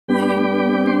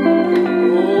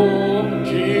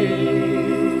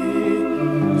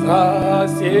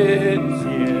is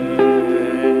here.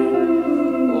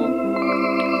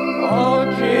 Oh,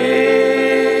 Jesus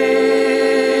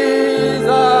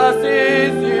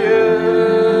is here.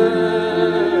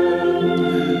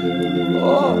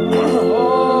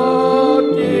 All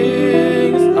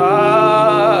things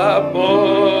are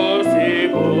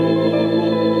possible.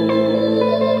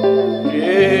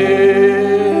 Jesus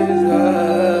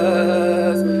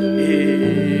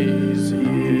is here.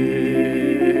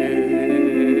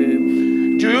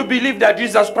 Do you believe that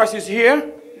Jesus Christ is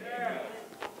here?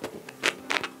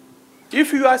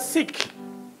 If you are sick,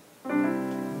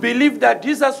 believe that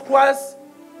Jesus Christ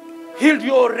healed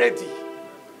you already.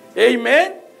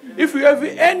 Amen? If you have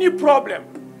any problem,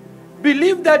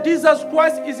 believe that Jesus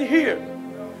Christ is here.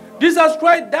 Jesus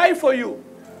Christ died for you.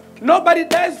 Nobody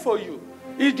dies for you.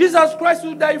 It's Jesus Christ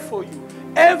who died for you.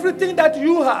 Everything that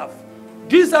you have,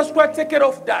 Jesus Christ take care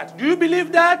of that. Do you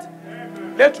believe that?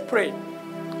 Amen. Let's pray.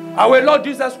 Our Lord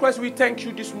Jesus Christ, we thank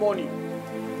you this morning.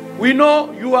 We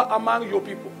know you are among your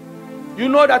people. You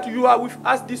know that you are with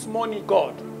us this morning,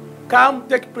 God. Come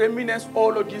take preeminence, oh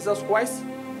Lord Jesus Christ.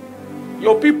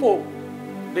 Your people,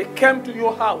 they came to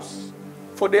your house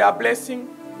for their blessing,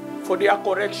 for their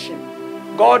correction.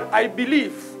 God, I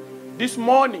believe this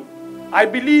morning, I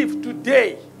believe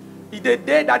today is the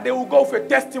day that they will go for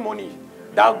testimony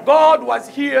that God was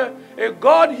here, and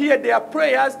God heard their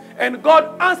prayers, and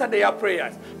God answered their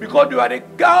prayers. Because you are the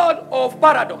God of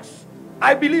paradox.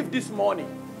 I believe this morning,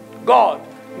 God,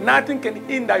 nothing can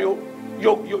hinder your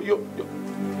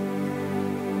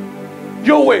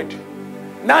word.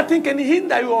 Nothing can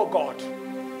hinder you, oh God.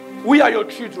 We are your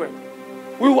children.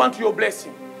 We want your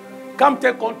blessing. Come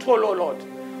take control, oh Lord.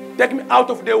 Take me out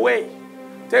of the way.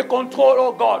 Take control,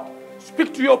 oh God.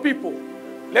 Speak to your people.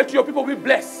 Let your people be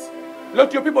blessed.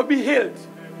 Let your people be healed.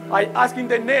 I ask in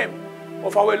the name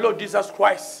of our Lord Jesus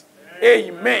Christ.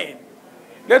 Amen.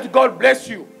 Let God bless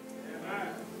you.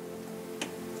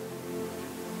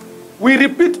 We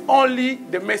repeat only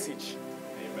the message.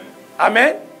 Amen.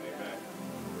 Amen.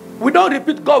 We don't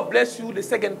repeat God bless you the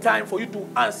second time for you to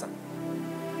answer.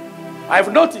 I've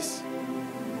noticed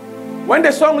when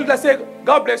the song leader says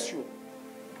God bless you,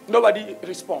 nobody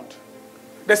responds.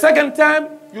 The second time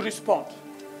you respond.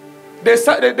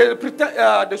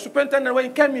 The superintendent when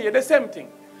he came here, the same thing.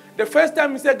 The first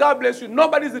time he said God bless you,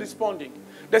 nobody's responding.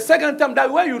 The second time,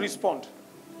 that way you respond.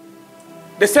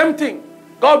 The same thing.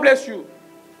 God bless you.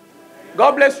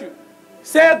 God bless you.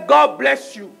 Say God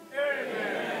bless you.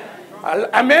 Amen.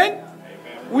 Amen. Amen.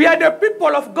 We are the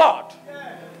people of God.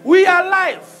 We are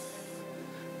alive.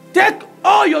 Take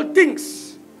all your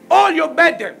things, all your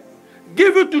burden,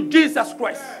 give it to Jesus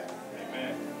Christ.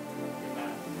 Amen.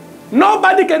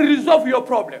 Nobody can resolve your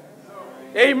problem.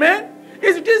 Amen.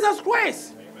 It's Jesus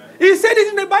Christ. Amen. He said it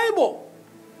in the Bible.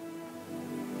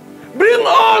 Bring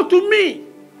all to me.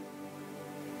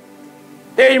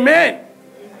 Amen.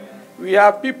 We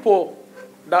are people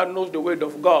that knows the word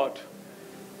of God.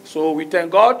 So we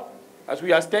thank God. As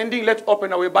we are standing, let's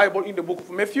open our Bible in the book of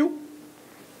Matthew.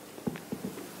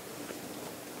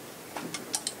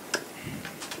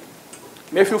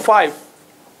 Matthew 5,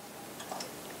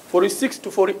 46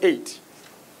 to 48.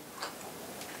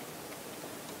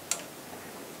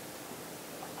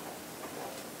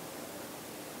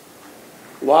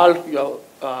 While you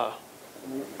are,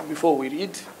 before we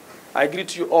read, I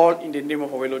greet you all in the name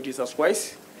of our Lord Jesus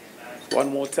Christ. One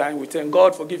more time, we thank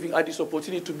God for giving us this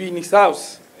opportunity to be in his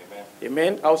house. Amen.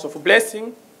 Amen. House of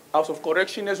blessing, house of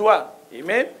correction as well.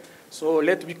 Amen. So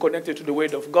let's be connected to the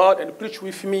word of God and preach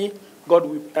with me. God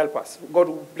will help us. God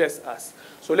will bless us.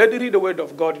 So let's read the word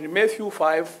of God in Matthew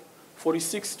 5,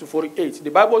 46 to 48.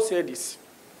 The Bible says this.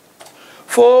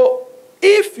 For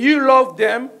if you love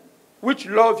them which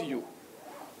love you,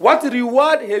 what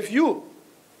reward have you?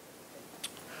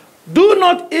 Do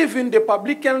not even the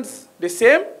publicans the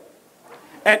same?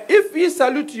 And if ye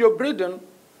salute your brethren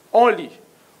only,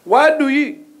 why do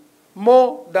ye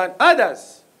more than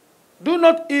others? Do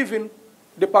not even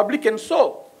the publicans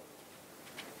so?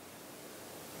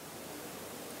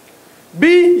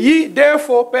 Be ye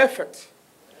therefore perfect,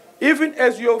 even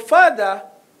as your Father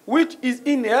which is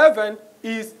in heaven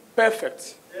is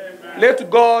perfect. Amen. Let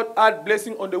God add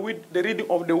blessing on the reading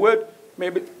of the word.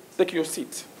 Maybe take your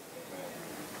seat.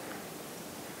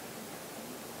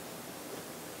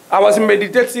 I was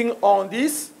meditating on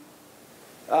this,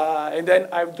 and then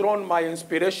I've drawn my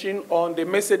inspiration on the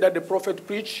message that the prophet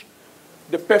preached.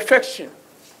 The perfection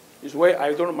is where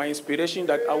I draw my inspiration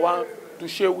that I want to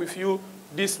share with you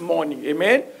this morning.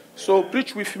 Amen? So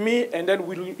preach with me, and then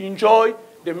we'll enjoy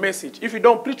the message. If you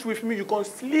don't preach with me, you can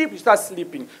sleep, you start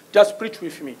sleeping. Just preach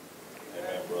with me.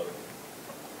 Amen, brother.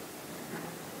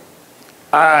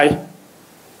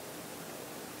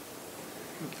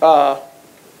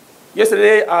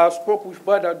 Yesterday I spoke with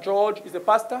Brother George. He's a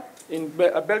pastor in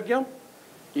Belgium.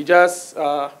 He just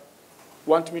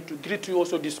wants me to greet you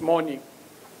also this morning.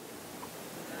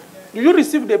 Do you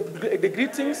receive the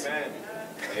greetings? Amen.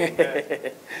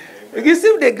 Amen. You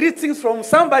receive the greetings from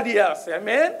somebody else.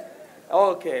 Amen?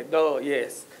 Okay, no,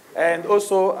 yes. And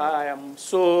also I am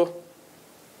so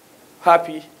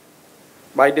happy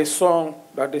by the song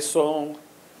that the song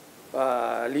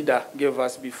leader gave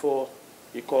us before.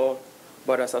 He called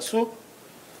Brother Sasu.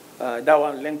 That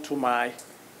one linked to my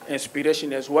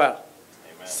inspiration as well.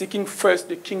 Amen. Seeking first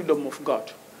the kingdom of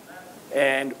God.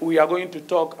 And we are going to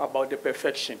talk about the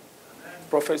perfection. The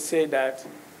prophet said that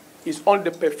it's only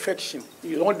the perfection,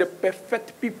 it's only the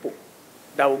perfect people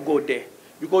that will go there.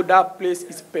 Because that place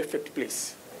is a perfect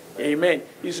place. Amen.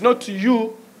 It's not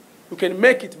you who can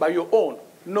make it by your own.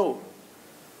 No.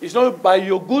 It's not by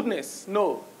your goodness.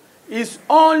 No. It's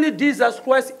only Jesus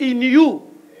Christ in you.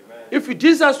 Amen. If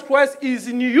Jesus Christ is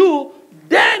in you,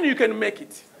 then you can make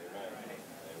it.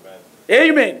 Amen.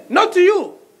 Amen. Not to you.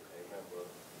 Amen,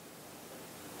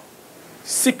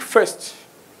 seek first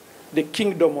the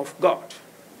kingdom of God.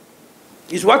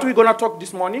 Is what we're going to talk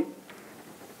this morning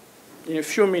in a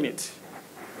few minutes.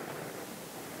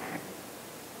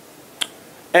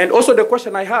 And also the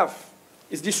question I have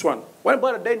is this one. When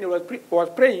Brother Daniel was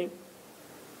praying,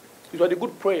 it was a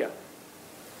good prayer.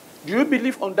 Do you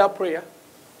believe on that prayer?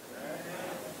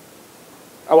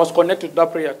 I was connected to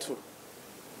that prayer too.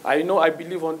 I know I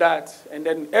believe on that. And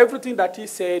then everything that he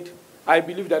said, I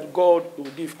believe that God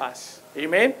will give us.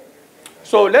 Amen?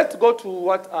 So let's go to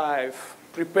what I've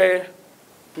prepared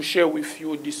to share with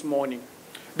you this morning.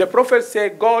 The prophet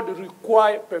said God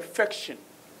requires perfection.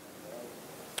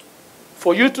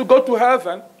 For you to go to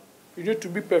heaven, you need to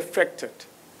be perfected.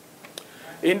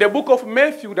 In the book of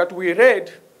Matthew that we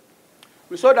read,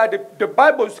 we saw that the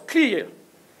Bible is clear.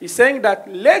 It's saying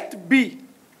that let be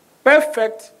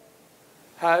perfect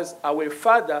as our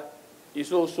Father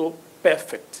is also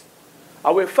perfect.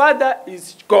 Our Father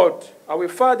is God. Our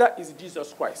Father is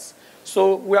Jesus Christ.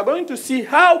 So we are going to see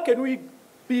how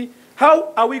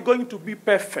are we going to be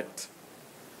perfect?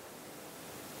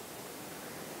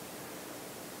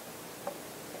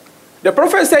 The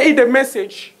prophet said in the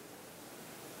message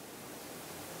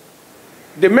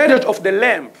of the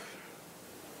Lamb,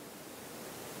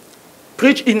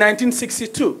 preached in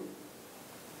 1962.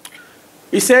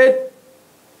 He said,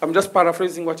 I'm just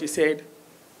paraphrasing what he said,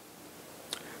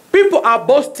 people are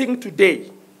boasting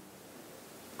today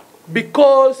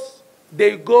because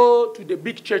they go to the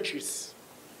big churches.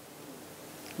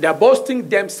 They are boasting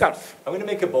themselves. I'm going to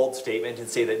make a bold statement and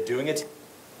say that doing it.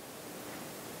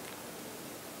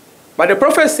 But the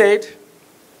prophet said,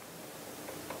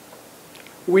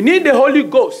 we need the Holy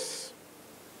Ghost.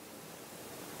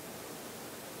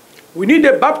 We need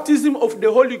the baptism of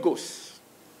the Holy Ghost.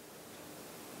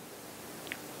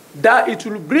 That it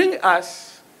will bring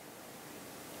us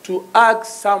to ask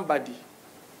somebody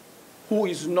who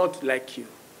is not like you.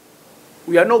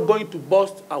 We are not going to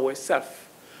boast ourselves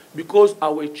because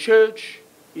our church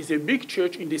is a big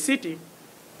church in the city.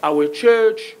 Our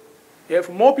church, we have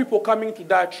more people coming to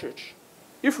that church.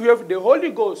 If we have the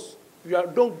Holy Ghost, we are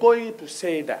not going to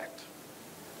say that.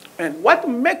 And what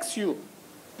makes you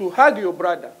to hug your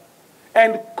brother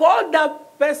and call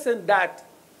that person that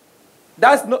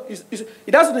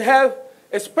it doesn't have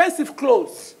expensive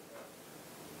clothes?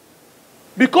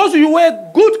 Because you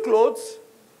wear good clothes,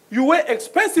 you wear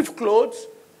expensive clothes,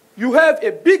 you have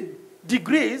a big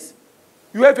degrees,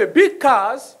 you have a big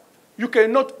cars, you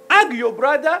cannot hug your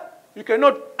brother, you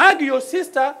cannot hug your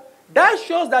sister. That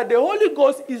shows that the Holy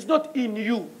Ghost is not in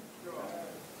you.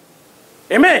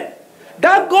 Amen.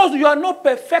 That goes, you are not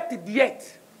perfected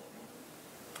yet.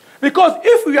 Because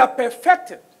if you are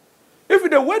perfected, if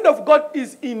the word of God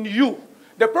is in you,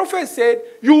 the prophet said,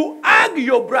 you hug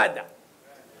your brother.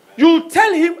 You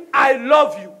tell him, I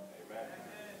love you.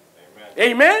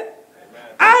 Amen. Amen. Amen.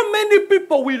 How many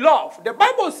people we love? The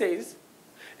Bible says,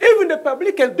 even the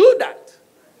public can do that.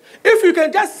 If you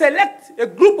can just select a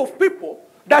group of people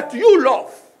that you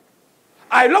love.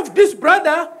 I love this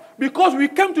brother because we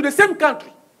came to the same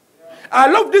country. I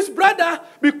love this brother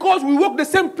because we work the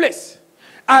same place.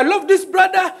 I love this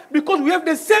brother because we have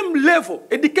the same level,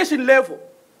 education level.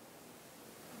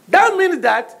 That means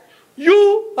that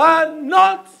you are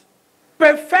not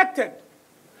perfected.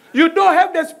 You don't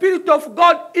have the Spirit of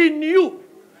God in you.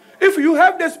 If you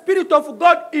have the Spirit of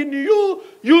God in you,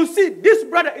 you see this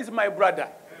brother is my brother.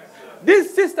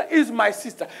 This sister is my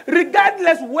sister.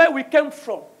 Regardless where we came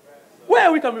from. Where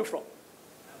are we coming from?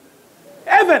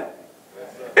 Heaven.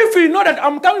 If you know that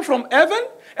I'm coming from heaven,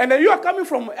 and then you are coming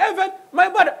from heaven, my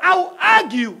brother, I'll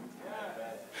argue.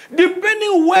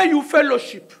 Depending where you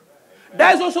fellowship.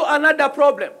 That is also another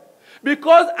problem.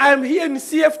 Because I'm here in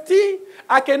CFT,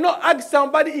 I cannot ask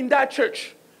somebody in that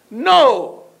church.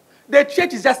 No. The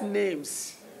church is just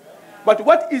names. But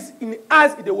what is in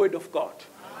us is the word of God.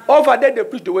 Over there, they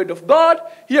preach the word of God.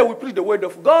 Here, we preach the word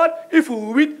of God. If we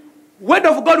read word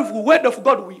of God, if we word of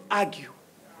God, we argue.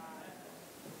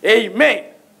 Amen.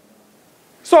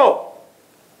 So,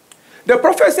 the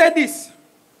prophet said this.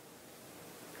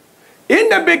 In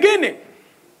the beginning,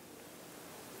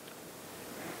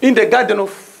 in the Garden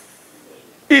of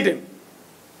Eden,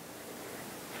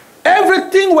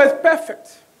 everything was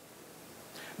perfect.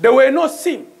 There were no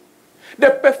sin.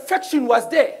 The perfection was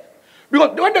there.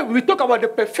 Because when we talk about the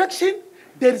perfection,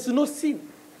 there is no sin.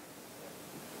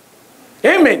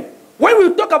 Amen. When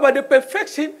we talk about the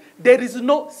perfection, there is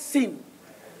no sin.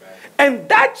 And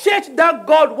that church that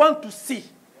God wants to see,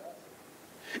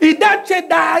 is that church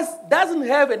that doesn't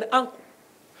have an ankle.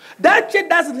 That church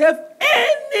doesn't have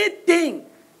anything.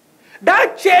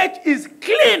 That church is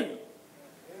clean.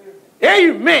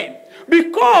 Amen.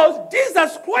 Because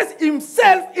Jesus Christ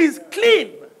himself is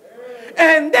clean.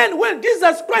 And then when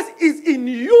Jesus Christ is in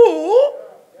you,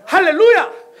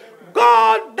 hallelujah,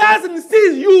 God doesn't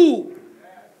see you.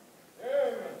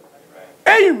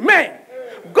 Amen.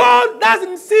 God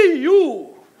doesn't see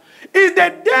you. If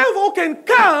the devil can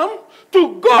come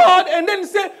to God and then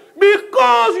say,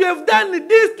 because you have done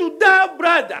this to that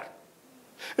brother,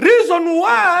 reason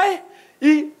why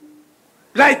he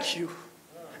likes you,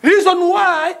 reason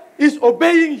why he's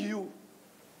obeying you,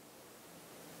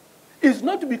 it's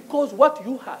not because what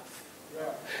you have.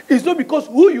 It's not because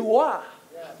who you are.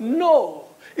 No.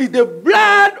 It's the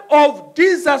blood of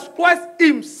Jesus Christ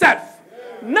himself.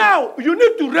 Now, you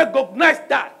need to recognize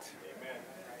that.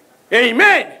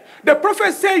 Amen. The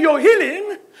prophet said your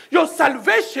healing, your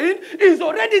salvation is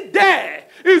already there.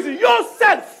 It's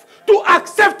yourself to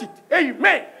accept it.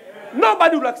 Amen.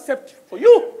 Nobody will accept it for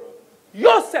you.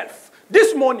 Yourself.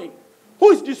 This morning,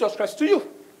 who is Jesus Christ to you?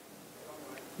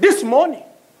 This morning.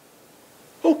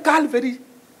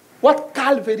 What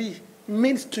Calvary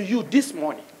means to you this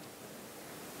morning.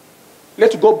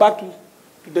 Let's go back to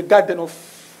the Garden of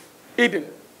Eden.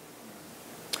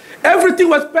 Everything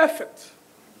was perfect.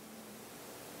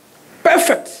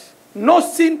 Perfect. No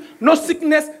sin, no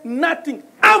sickness, nothing.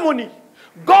 Harmony.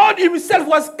 God himself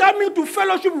was coming to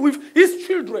fellowship with his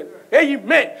children.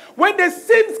 Amen. When the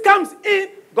sins comes in,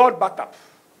 God back up.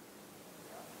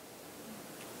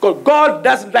 Because God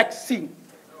doesn't like sin.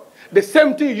 The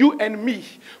same thing you and me.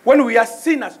 When we are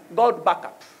sinners, God back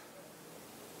up.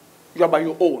 You are by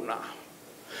your own now.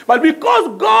 But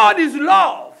because God is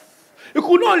love, he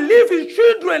could not leave his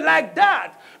children like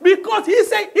that. Because he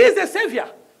said he's the Savior.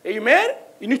 Amen?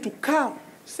 He needs to come,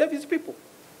 save his people.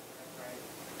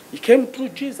 He came through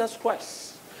Jesus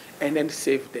Christ and then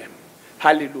saved them.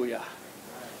 Hallelujah.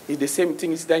 It's the same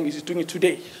thing he's doing it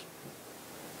today.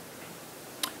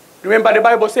 Remember the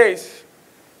Bible says,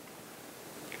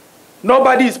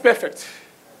 nobody is perfect.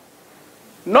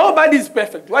 Nobody is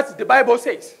perfect. What the Bible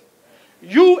says.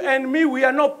 You and me, we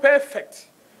are not perfect,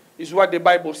 is what the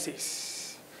Bible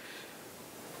says.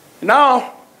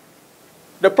 Now,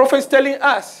 the prophet is telling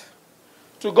us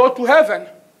to go to heaven,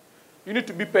 you need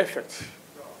to be perfect.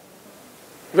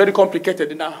 Very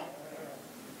complicated now.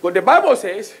 But the Bible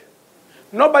says,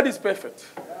 nobody is perfect.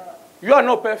 You are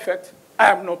not perfect.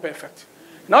 I am not perfect.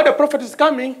 Now the prophet is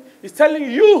coming, he's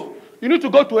telling you, you need to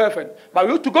go to heaven.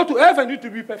 But to go to heaven, you need to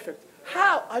be perfect.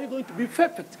 How are you going to be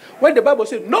perfect when the Bible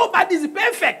says nobody is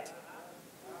perfect?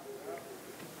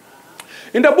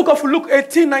 In the book of Luke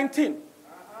 18:19,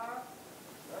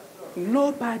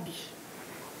 nobody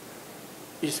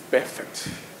is perfect.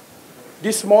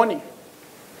 This morning,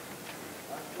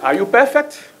 are you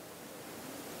perfect?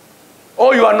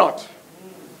 Or you are not?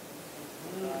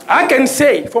 I can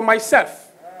say for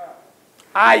myself,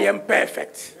 I am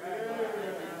perfect.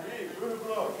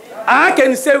 I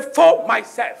can say for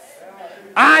myself,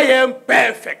 I am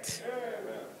perfect.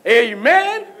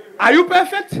 Amen. Are you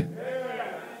perfect?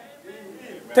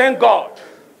 Thank God.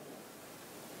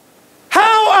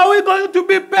 How are we going to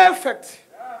be perfect?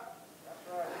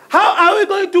 How are we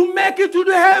going to make it to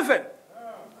the heaven?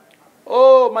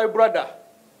 Oh, my brother.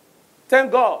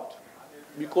 Thank God.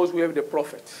 Because we have the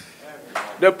prophet.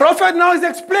 The prophet now is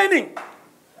explaining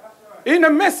in a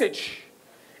message.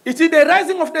 It is the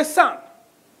rising of the sun.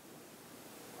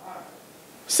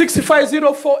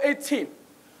 650418,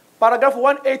 paragraph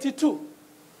 182.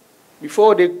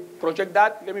 Before they project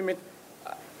that, let me make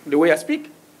the way I speak.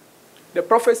 The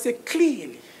prophet said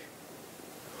clearly,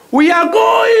 We are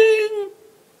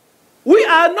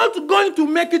not going to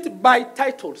make it by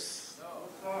titles.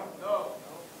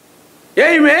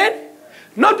 Amen?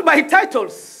 Not by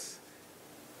titles.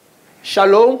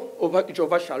 Shalom,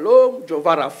 Jehovah Shalom,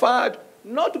 Jehovah Rapha,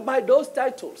 not by those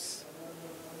titles.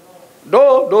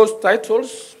 Though those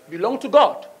titles belong to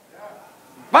God.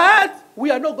 But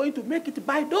we are not going to make it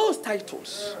by those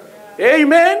titles.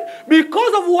 Amen?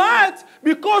 Because of what?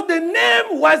 Because the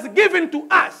name was given to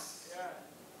us.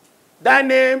 That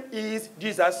name is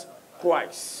Jesus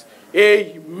Christ.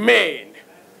 Amen.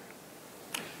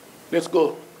 Let's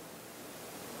go.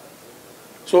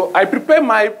 So I prepare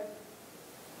my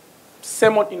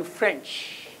sermon in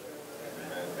French.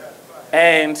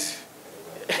 And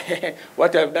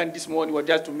what I've done this morning was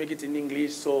just to make it in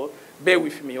English. So bear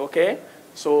with me, okay?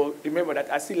 So remember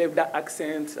that I still have that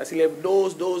accent. I still have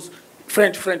those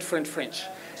French.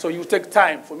 So you take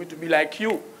time for me to be like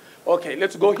you. Okay,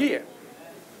 let's go here.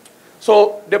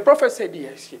 So the prophet said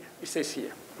yes here. He says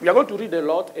here. We are going to read a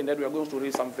lot, and then we are going to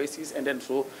read some verses, and then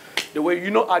so the way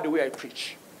the way I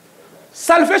preach.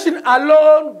 Salvation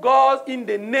alone goes in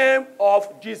the name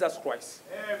of Jesus Christ.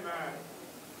 Amen.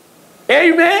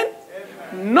 Amen.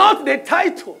 Amen. Not the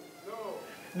title. No.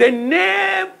 The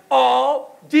name of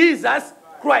Jesus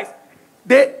Christ.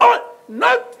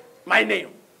 Not my name.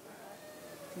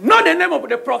 Not the name of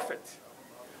the prophet.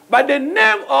 But the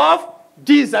name of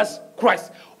Jesus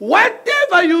Christ.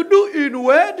 Whatever you do in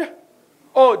word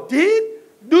or deed,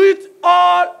 do it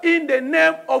all in the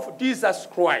name of Jesus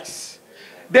Christ.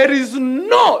 There is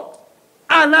not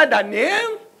another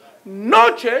name,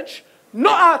 no church, no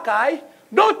archive,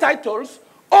 no titles,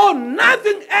 or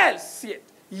nothing else yet.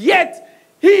 Yet,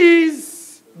 he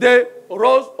is the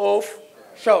Rose of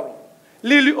Sharon,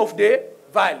 Lily of the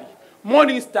Valley,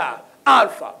 Morning Star,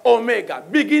 Alpha, Omega,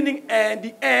 beginning and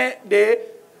the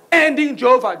ending,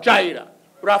 Jehovah Jireh,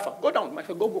 Rapha. Go down, my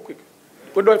friend, go quick.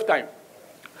 We don't have time.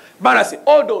 But I say,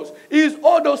 all those, he is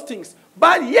all those things.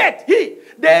 But yet,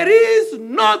 there is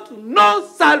no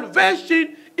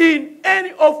salvation in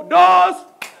any of those.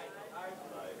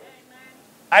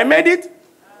 I made it.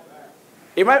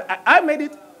 I made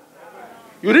it.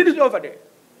 You read it over there.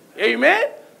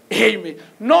 Amen? Amen.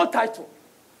 No title.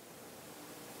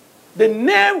 The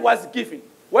name was given.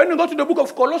 When you go to the book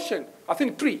of Colossians, I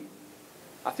think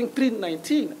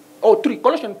 3:19, or 3,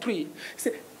 Colossians 3, it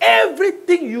says,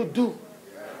 everything you do,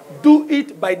 do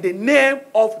it by the name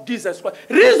of Jesus Christ.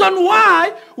 Reason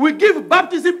why we give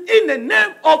baptism in the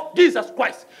name of Jesus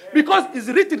Christ. Because it's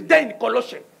written there in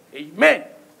Colossians. Amen.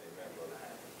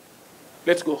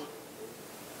 Let's go.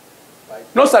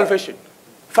 No salvation.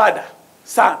 Father,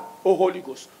 Son, or Holy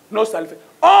Ghost. No salvation.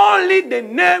 Only the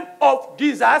name of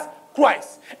Jesus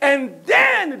Christ. And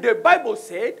then the Bible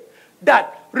said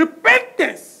that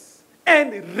repentance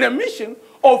and remission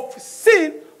of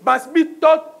sin must be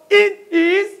taught in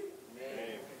His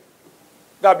name.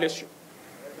 God bless you.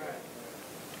 Amen.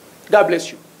 God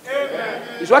bless you.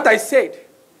 Amen. It's what I said.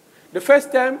 The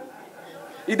first time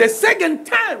is the second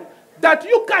time that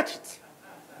you catch it.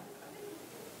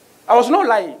 I was not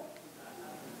lying.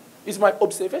 It's my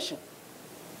observation.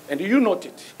 And you note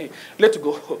it. Let's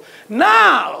go.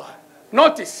 Now,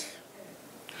 notice.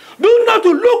 Do not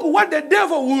look what the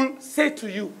devil will say to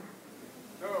you.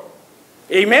 No.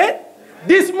 Amen?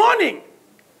 This morning,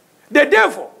 the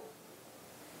devil.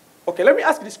 Okay, let me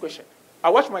ask this question. I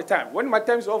watch my time. When my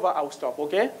time is over, I will stop,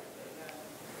 okay?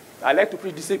 I like to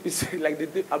preach this like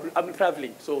I'm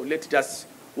traveling. So let's just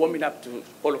warm it up to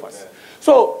all of us.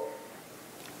 So,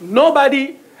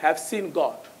 nobody has seen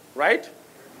God, right?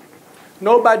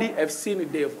 Nobody has seen the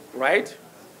devil, right?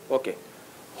 Okay.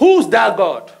 Who's that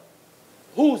God?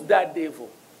 Who's that devil?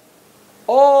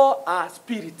 All are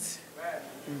spirits.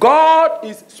 God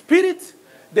is spirit.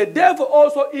 The devil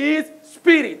also is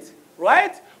spirit,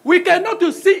 right? We cannot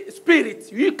see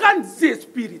spirit. You can't see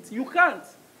spirit. You can't.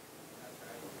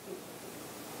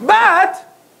 But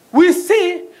we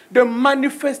see the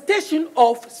manifestation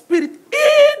of spirit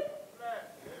in.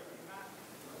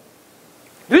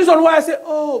 The reason why I say,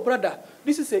 oh, brother,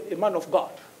 this is a man of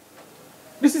God.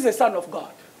 This is a son of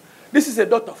God. This is a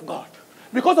daughter of God.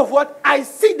 Because of what? I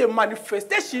see the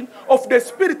manifestation of the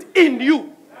spirit in you.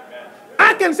 Amen.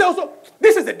 I can say also,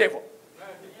 this is the devil.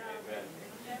 Amen.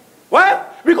 Why?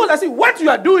 Because I see what you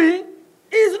are doing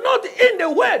is not in the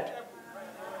word.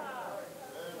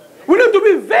 We need to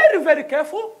be very, very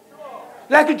careful.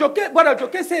 Like Brother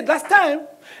Joke said last time,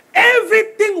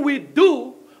 everything we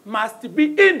do must be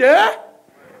in the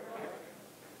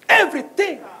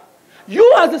everything.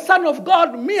 You as a son of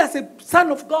God, me as a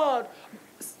son of God,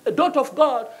 a daughter of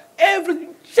God,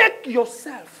 everything. Check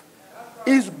yourself.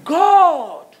 Is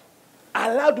God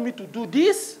allowed me to do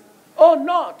this or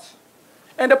not?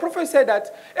 And the prophet said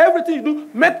that everything you do,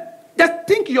 just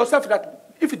think yourself that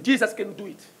if Jesus can do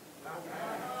it.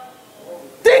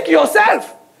 Think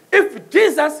yourself if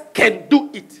Jesus can do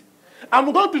it.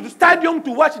 I'm going to the stadium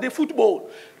to watch the football.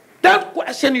 Don't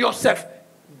question yourself.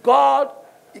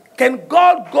 Can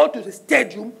God go to the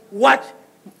stadium, watch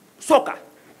soccer?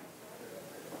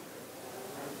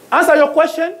 Answer your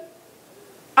question.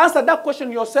 Answer that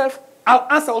question yourself. I'll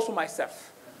answer also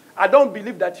myself. I don't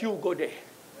believe that you will go there.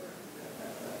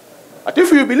 But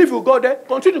if you believe you'll go there,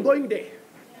 continue going there.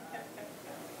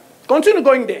 Continue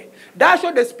going there. That's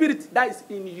what the spirit that is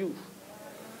in you.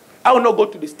 I will not go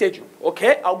to the stadium,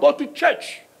 okay? I'll go to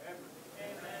church.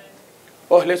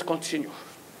 Oh, let's continue.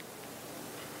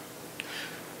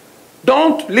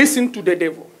 Don't listen to the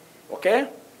devil, okay?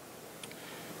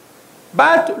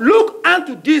 But look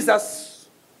unto Jesus.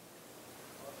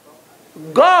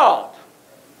 God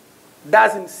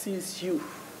doesn't seize you,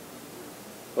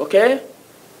 okay?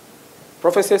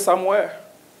 Prophet says somewhere,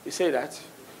 he said that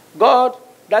God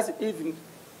doesn't even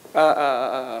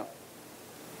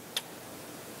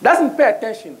doesn't pay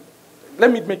attention.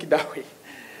 Let me make it that way.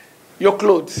 Your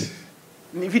clothes,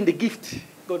 even the gift,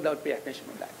 God doesn't pay attention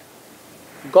on that.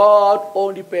 God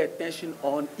only pay attention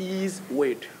on his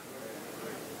word.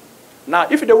 Now,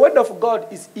 if the word of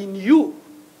God is in you,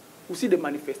 you see the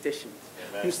manifestations.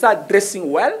 Amen. You start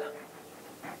dressing well.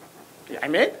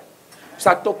 Amen. You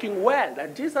start talking well,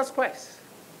 like Jesus Christ.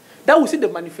 That will see the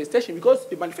manifestation, because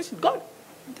the manifestation is God.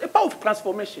 The power of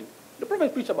transformation. The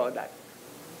prophet preached about that.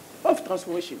 Power of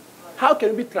transformation. How can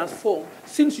you be transformed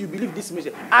since you believe this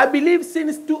message? I believe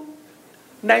since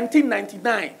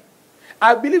 1999.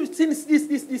 I believe since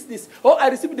this. Or I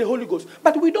received the Holy Ghost.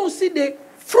 But we don't see the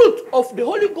fruit of the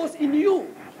Holy Ghost in you.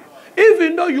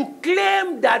 Even though you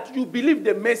claim that you believe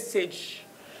the message.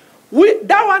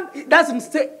 That one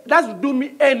doesn't do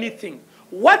me anything.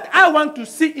 What I want to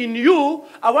see in you,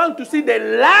 I want to see the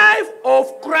life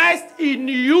of Christ in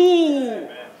you. Amen.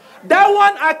 That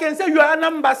one I can say you are an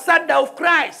ambassador of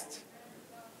Christ.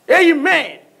 Amen.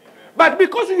 Amen. But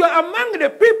because you are among the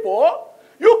people,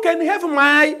 you can have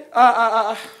my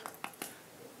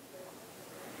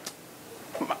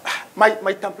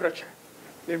temperature.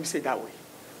 Let me say it that way.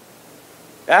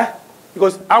 Yeah?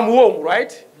 Because I'm warm,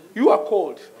 right? You are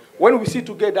cold. When we sit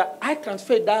together, I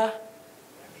transfer that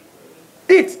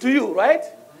it to you, right?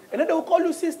 And then they will call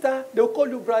you sister, they will call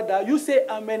you brother. You say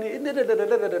amen.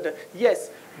 Yes,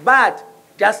 but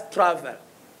just travel.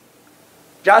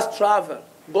 Just travel.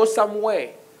 Go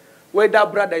somewhere where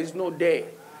that brother is not there.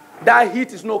 That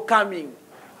heat is not coming.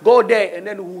 Go there and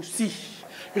then we'll see.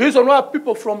 The reason why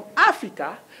people from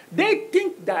Africa, they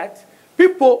think that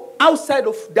people outside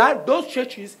of those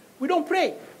churches, we don't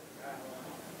pray.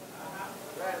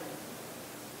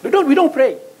 We don't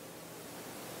pray.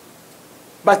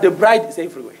 But the bride is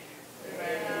everywhere.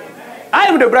 Amen. I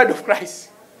am the bride of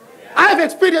Christ. I have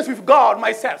experience with God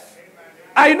myself.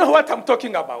 I know what I'm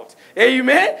talking about.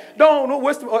 Amen. Don't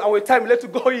waste our time. Let's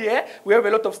go here. We have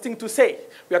a lot of things to say.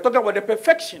 We are talking about the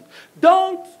perfection.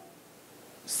 Don't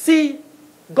see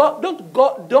God.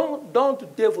 Don't the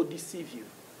devil deceive you.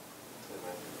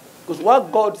 Because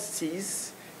what God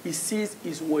sees, he sees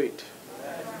his word.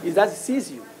 He doesn't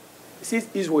sees you. He sees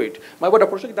his word. My brother,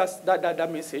 project that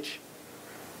message.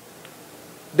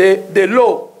 The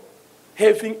law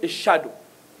having a shadow.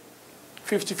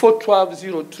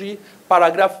 54:1203,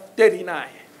 paragraph 39.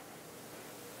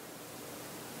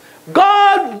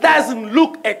 God doesn't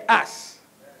look at us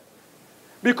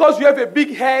because you have a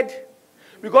big head,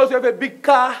 because you have a big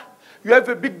car, you have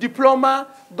a big diploma.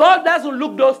 God doesn't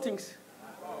look those things.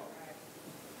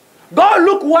 God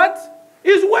look what?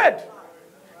 His word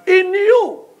in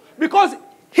you, because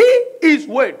he is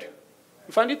word.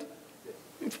 You find it?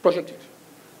 It's projected.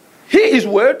 He is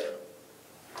word,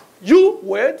 you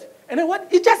word, and then what?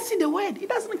 He just see the word. He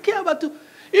doesn't care about you.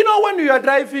 You know, when you are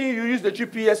driving, you use the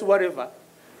GPS, whatever.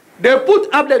 They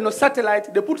put up there in a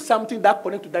satellite, they put something that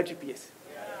connects to that GPS.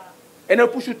 Yeah. And they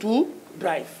push you to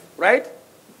drive, right?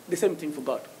 The same thing for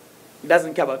God. He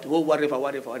doesn't care about,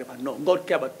 whatever. No, God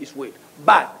cares about his word.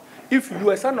 But if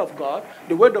you are a son of God,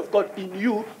 the word of God in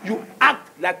you, you act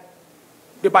like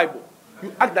the Bible.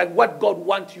 You act like what God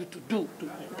wants you to do.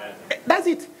 That's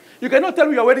it. You cannot tell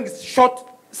me you're wearing a short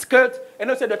skirt and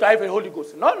not say that I have a Holy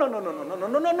Ghost.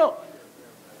 No.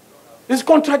 It's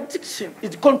contradiction.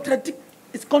 It contradicts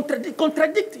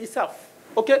itself.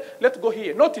 Okay, let's go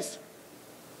here. Notice.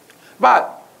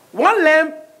 But one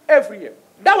lamb every year.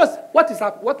 That was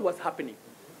what was happening.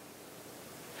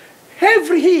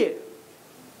 Every year,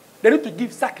 they need to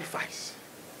give sacrifice.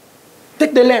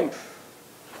 Take the lamb.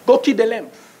 Go kill the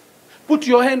lamb. Put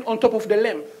your hand on top of the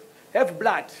lamb. Have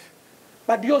blood.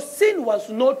 But your sin was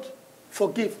not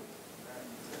forgiven.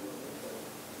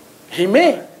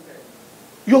 Amen.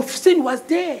 Your sin was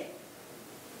there.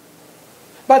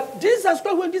 But Jesus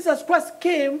Christ, when Jesus Christ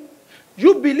came,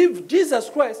 you believe Jesus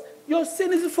Christ, your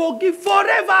sin is forgiven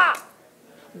forever.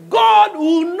 God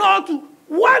will not,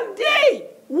 one day,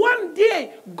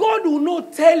 God will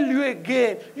not tell you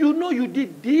again, you know you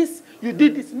did this, you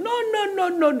did this. No.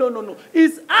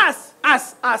 It's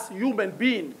us human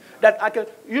being that I can,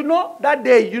 you know, that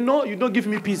day, you know, you don't give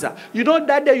me pizza. You know,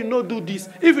 that day, you know, do this.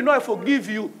 If you know I forgive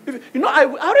you, if, you know, I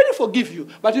already forgive you,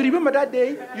 but you remember that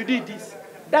day, you did this.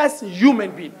 That's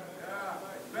human being.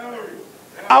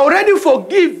 I already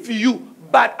forgive you,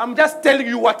 but I'm just telling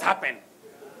you what happened.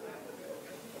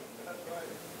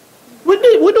 We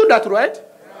do that, right?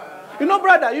 You know,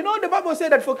 brother, you know, the Bible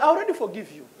said that I already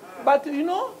forgive you. But, you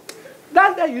know,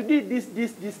 that day you did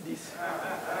this.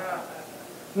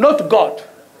 Not God.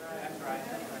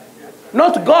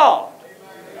 Not God.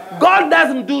 God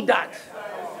doesn't do that.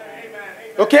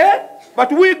 Okay?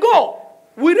 But we go.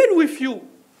 We read with you.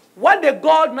 What the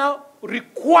God now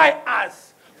require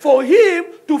us for him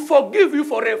to forgive you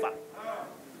forever.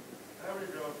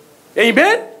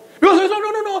 Amen? Because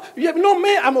no. You have no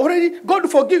man, I'm already, God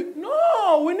forgive.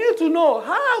 No, we need to know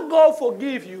how God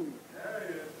forgive you.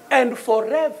 And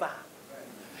forever.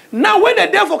 Now when the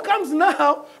devil comes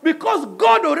now, because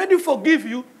God already forgive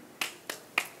you,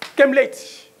 came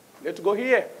late. Let's go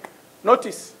here.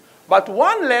 Notice. But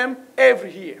one lamb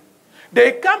every year.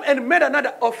 They come and made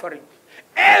another offering.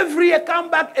 Every year come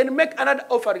back and make another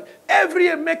offering. Every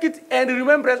year make it in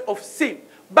remembrance of sin.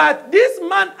 But this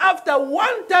man, after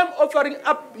one time offering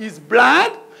up his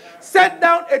blood, sat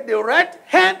down at the right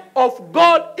hand of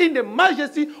God in the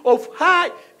majesty of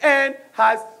high and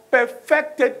has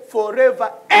perfected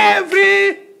forever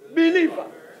every believer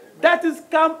that is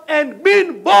come and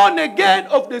been born again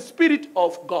of the Spirit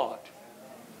of God.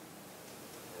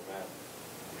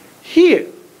 Here,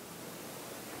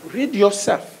 read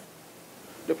yourself.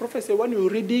 The prophet said, when you're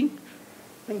reading,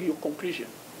 bring your conclusion.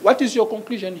 What is your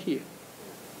conclusion here?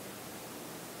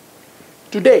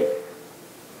 Today,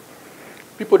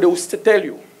 people, they will tell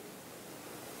you,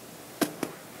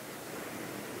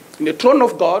 in the throne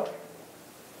of God,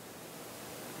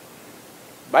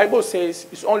 Bible says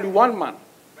it's only one man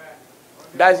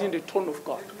that is in the throne of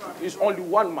God. It's only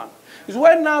one man. It's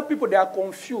why now people, they are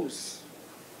confused.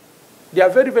 They are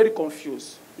very, very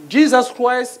confused. Jesus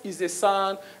Christ is the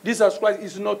Son. Jesus Christ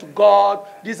is not God.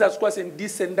 Jesus Christ and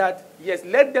this and that. Yes,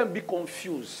 let them be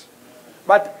confused.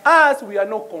 But us, we are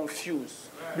not confused.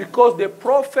 Because the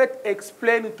prophet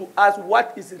explained to us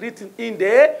what is written in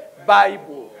the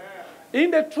Bible. In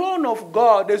the throne of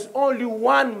God, there's only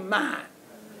one man.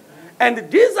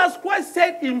 And Jesus Christ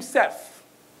said himself,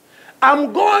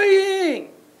 I'm going.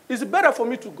 It's better for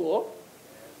me to go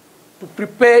to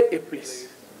prepare a place.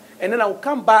 And then I'll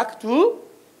come back to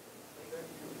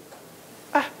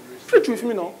preach with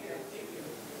me now.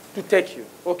 To take you.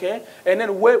 Okay? And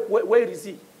then where is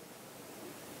he?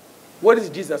 Where is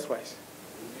Jesus Christ?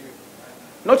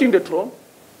 Not in the throne.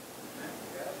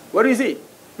 Where is he?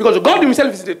 Because God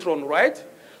himself is the throne, right?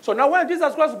 So now when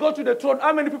Jesus Christ goes to the throne,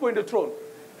 how many people in the throne?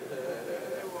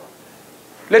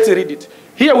 Let's read it.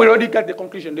 Here we already got the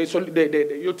conclusion.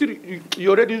 You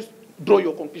already draw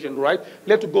your conclusion, right?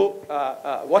 Let's go,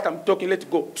 what I'm talking, let's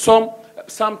go. Psalm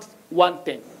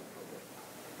 110.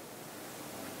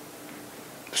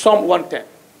 Psalm 110.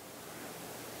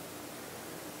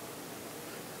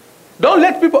 Don't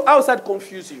let people outside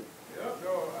confuse you.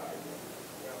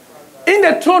 In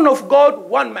the throne of God,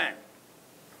 one man.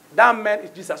 That man is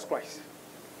Jesus Christ.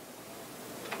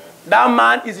 That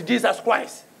man is Jesus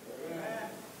Christ.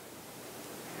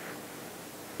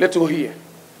 Let's go here.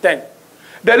 10.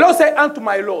 The Lord said unto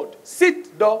my Lord,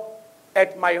 sit thou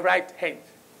at my right hand.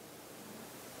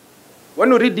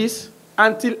 When you read this,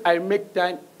 until I make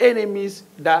thine enemies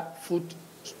thy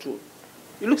footstool.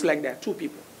 It looks like there are two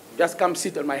people. Just come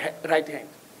sit on my right hand.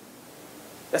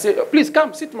 I say, please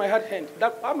come sit on my right hand.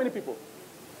 How many people?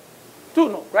 Two,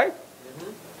 no, right?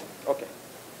 Mm-hmm. Okay.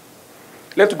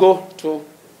 Let's go to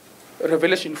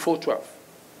Revelation 4:12.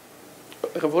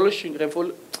 Revelation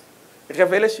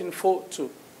 4:2.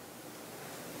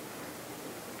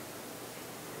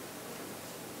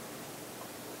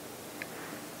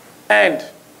 And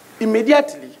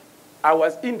immediately I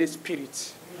was in the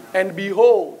spirit, and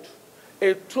behold,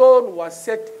 a throne was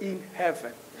set in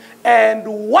heaven, and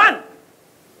one.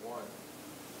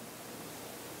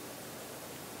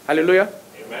 Hallelujah.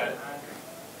 Amen.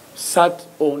 Sat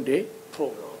on the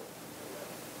throne.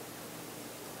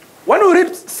 When we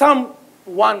read Psalm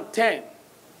 110,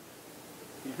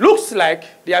 It looks like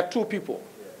there are two people.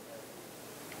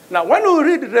 Now, when we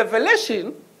read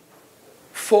Revelation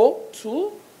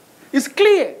 4:2, it's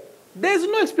clear. There's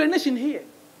no explanation here.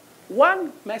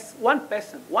 One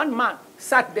person, one man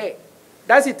sat there.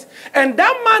 That's it. And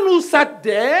that man who sat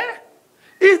there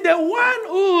is the one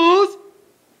who's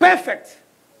perfect.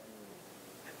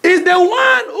 Is the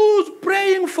one who's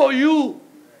praying for you,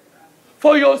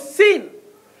 for your sin.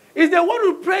 Is the one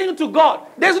who's praying to God.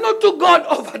 There's no two God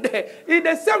over there. It's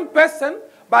the same person,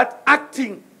 but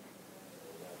acting.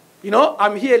 You know,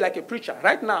 I'm here like a preacher.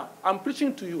 Right now, I'm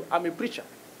preaching to you. I'm a preacher.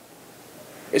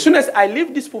 As soon as I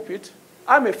leave this pulpit,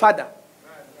 I'm a father.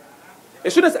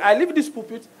 As soon as I leave this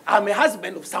pulpit, I'm a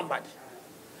husband of somebody.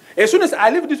 As soon as I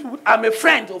leave this pulpit, I'm a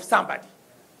friend of somebody.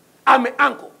 I'm an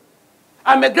uncle.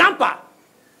 I'm a grandpa.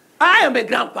 I am a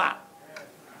grandpa.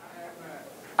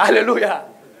 Hallelujah.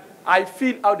 I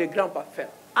feel how the grandpa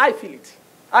felt. I feel it.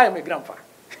 I am a grandpa.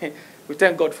 We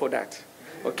thank God for that.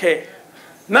 Okay.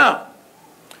 Now,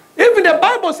 even the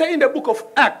Bible says in the book of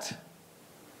Acts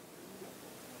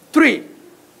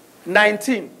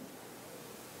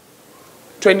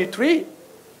 3:19-23,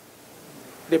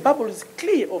 the Bible is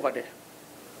clear over there.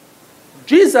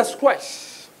 Jesus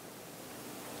Christ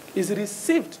is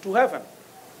received to heaven.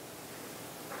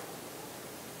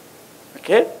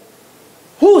 Okay?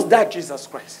 Who's that Jesus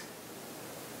Christ?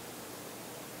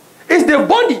 It's the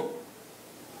body.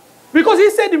 Because he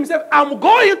said himself, I'm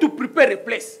going to prepare a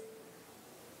place.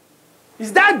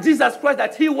 Is that Jesus Christ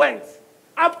that he went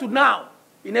up to now?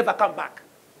 He never come back.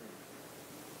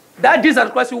 That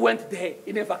Jesus Christ who went there,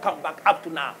 he never come back up to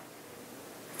now.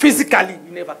 Physically,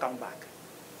 he never come back.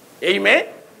 Amen?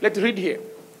 Let's read here.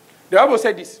 The Bible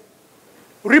said this.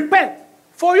 Repent.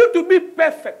 For you to be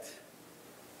perfect.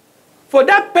 For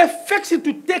that perfection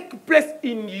to take place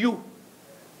in you.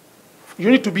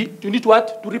 You need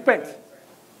what? To repent.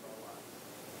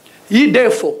 Ye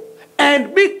therefore,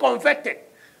 and be converted,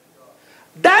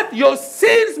 that your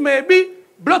sins may be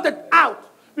blotted out.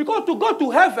 Because to go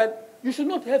to heaven, you should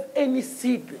not have any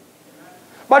sin.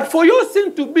 But for your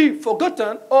sin to be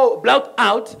forgotten or blotted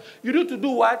out, you need to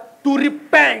do what? To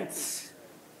repent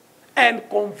and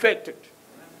converted.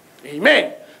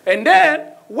 Amen. And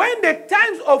then, when the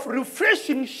times of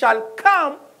refreshing shall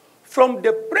come from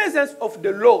the presence of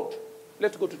the Lord.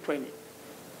 Let's go to 20.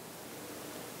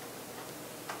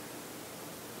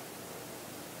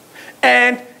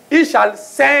 And he shall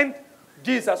send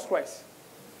Jesus Christ.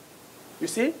 You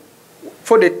see?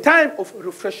 For the time of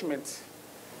refreshment.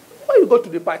 When you go to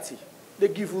the party, they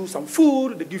give you some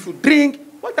food, they give you drink.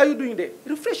 What are you doing there?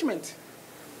 Refreshment.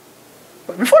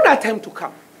 But before that time to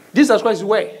come, Jesus Christ is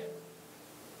where?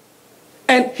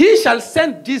 And he shall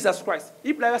send Jesus Christ.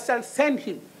 He shall send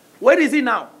him. Where is he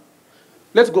now?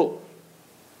 Let's go.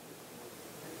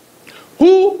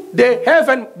 Who the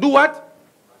heaven do what?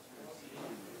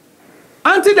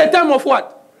 Until the time of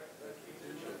what?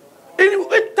 In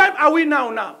which time are we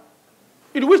now?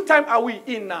 In which time are we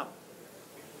in now?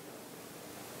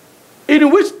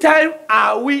 In which time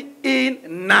are we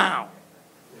in now?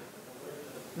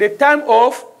 The time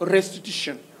of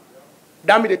restitution.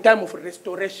 That means the time of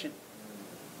restoration.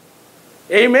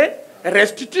 Amen?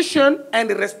 Restitution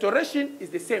and restoration is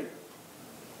the same.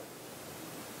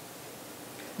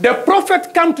 The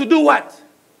prophet come to do what?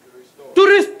 To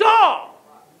restore.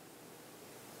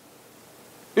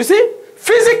 You see?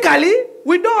 Physically,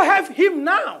 we don't have him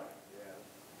now.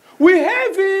 We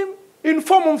have him in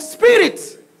form of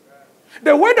spirit.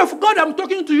 The word of God I'm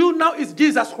talking to you now is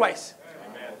Jesus Christ.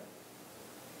 Amen.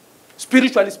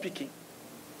 Spiritually speaking.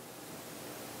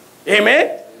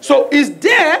 Amen? So is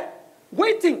there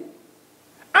waiting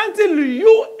until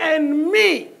you and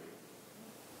me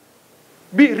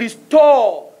be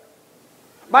restored.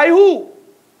 By who?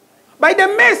 By the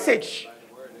message.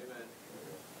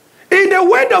 It's the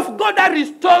word of God that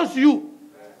restores you.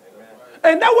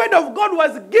 And that word of God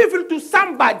was given to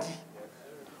somebody.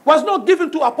 Was not given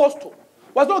to apostle.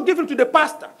 Was not given to the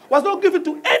pastor. Was not given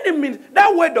to any means.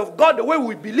 That word of God, the way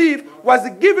we believe, was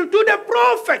given to the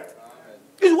prophet.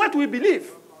 Is what we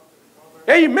believe.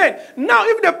 Amen. Now,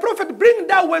 if the prophet brings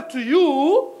that word to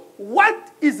you,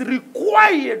 what is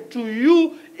required to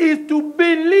you is to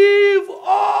believe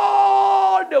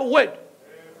all the word.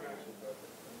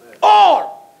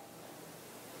 All.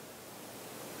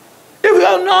 If you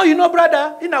don't know,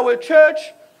 brother, in our church,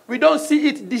 we don't see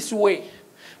it this way.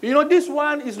 This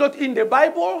one is not in the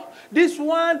Bible. This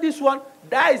one,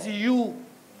 that is you.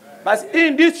 But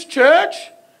in this church,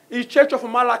 is Church of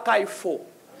Malachi 4.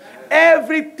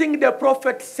 Everything the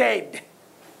prophet said.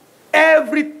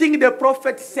 Everything the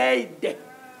prophet said.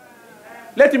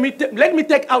 Let me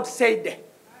take out said.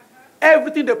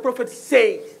 Everything the prophet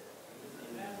says,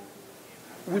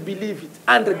 we believe it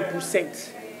 100%.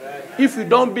 If you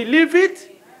don't believe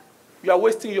it, you are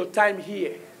wasting your time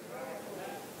here.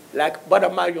 Like Brother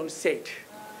Marion said,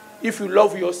 if you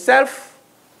love yourself,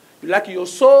 you like your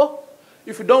soul,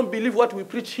 if you don't believe what we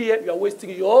preach here, you are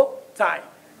wasting your time.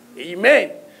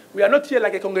 Amen. We are not here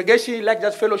like a congregation, like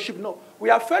just fellowship. No. We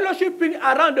are fellowshipping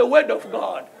around the word of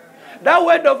God. That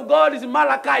word of God is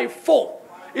Malachi 4.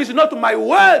 It's not my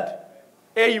word.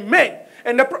 Amen.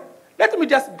 And let me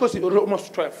just go to Romans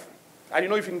 12. I don't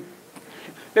know if you...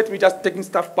 Let me just take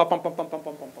stuff.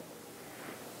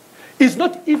 It's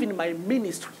not even my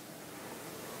ministry.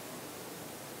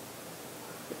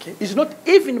 Okay? It's not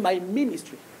even my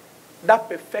ministry that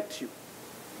perfects you.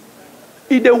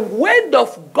 It's the word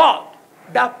of God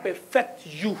that perfects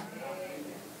you.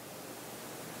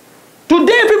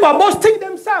 Today, people are boasting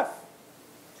themselves.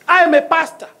 I am a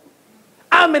pastor.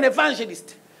 I'm an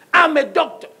evangelist. I'm a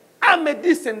doctor. I'm a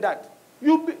this and that.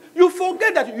 You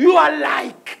forget that you are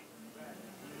like.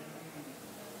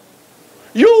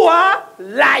 You are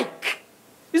like.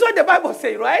 It's what the Bible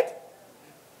says, right?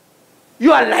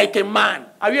 You are like a man.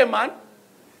 Are you a man?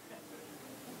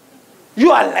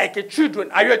 You are like a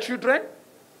children. Are you a children?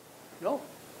 No.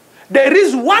 There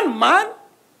is one man,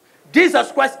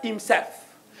 Jesus Christ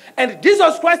himself. And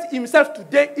Jesus Christ himself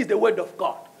today is the word of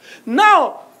God.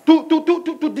 Now, to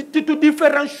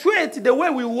differentiate the way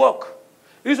we work,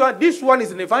 this one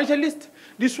is an evangelist,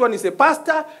 this one is a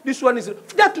pastor, this one is...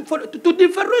 to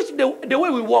differentiate the way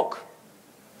we work.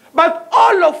 But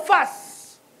all of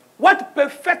us, what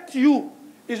perfects you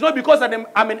is not because I'm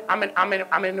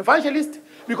an evangelist,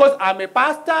 because I'm a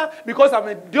pastor, because I'm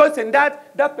a this and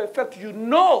that perfects you.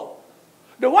 No.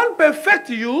 The one perfect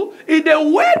you is the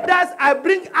way that I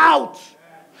bring out.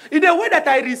 In the way that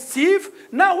I receive.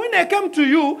 Now when I come to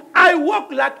you, I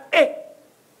walk like a.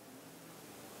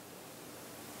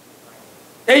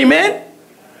 Amen?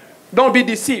 Don't be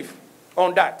deceived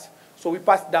on that. So we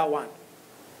pass that one.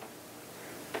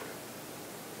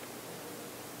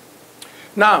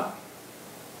 Now,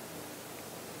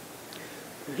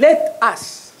 let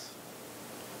us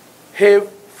have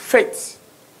faith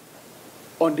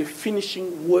on the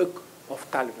finishing work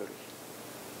of Calvary.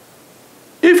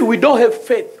 If we don't have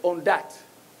faith on that,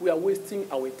 we are wasting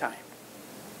our time.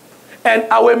 And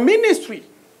our ministry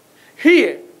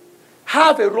here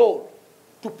have a role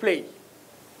to play.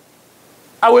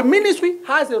 Our ministry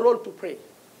has a role to play.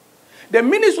 The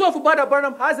ministry of Brother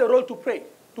Branham has a role to play.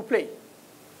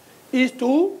 Is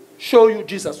to show you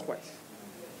Jesus Christ.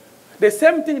 The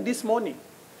same thing this morning.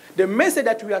 The message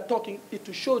that we are talking is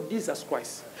to show Jesus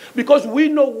Christ. Because we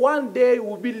know one day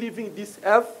we'll be leaving this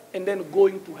earth and then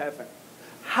going to heaven.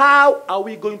 How are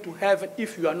we going to heaven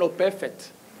if you are not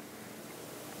perfect?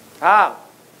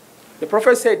 The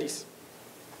prophet said this.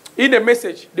 In the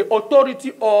message, the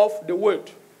authority of the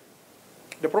word.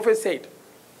 The prophet said,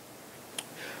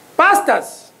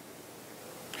 pastors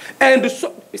and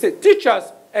he said, teachers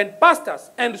and pastors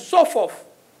and so forth,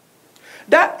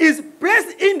 that is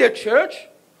placed in the church,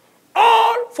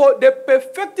 all for the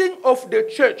perfecting of the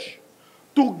church,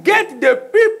 to get the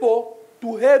people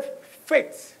to have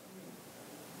faith.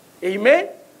 Amen?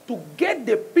 To get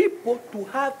the people to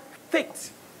have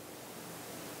faith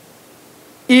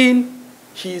in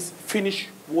his finished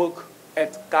work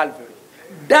at Calvary.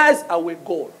 That's our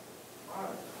goal.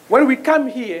 When we come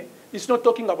here, it's not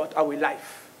talking about our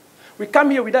life. We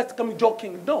come here without coming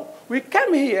joking. No. We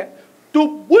come here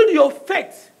to build your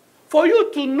faith, for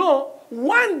you to know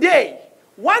one day,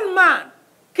 one man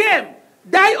came,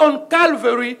 died on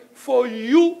Calvary for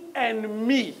you and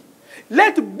me.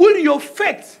 Let's build your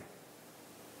faith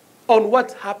on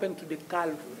what happened to the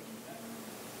Calvary.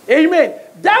 Amen.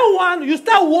 That one, you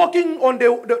start walking on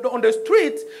the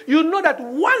street, you know that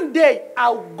one day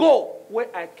I'll go where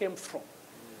I came from.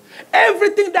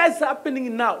 Everything that's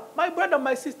happening now, my brother,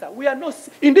 my sister, we are not,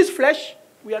 in this flesh,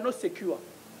 we are not secure.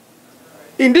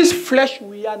 In this flesh,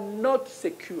 we are not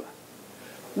secure.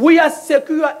 We are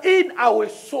secure in our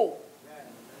soul.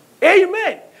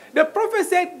 Amen. The prophet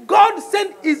said, God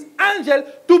sent his angel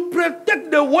to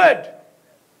protect the word.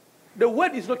 The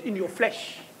word is not in your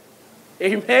flesh.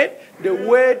 Amen. The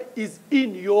word is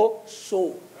in your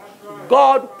soul.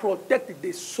 God protected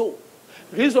the soul.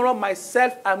 Reason of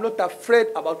myself, I'm not afraid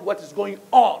about what is going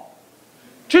on.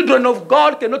 Children of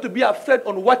God cannot be afraid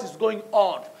on what is going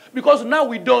on. Because now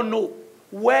we don't know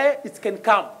where it can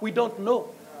come. We don't know.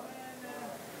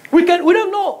 We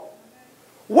don't know.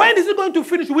 When is it going to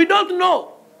finish? We don't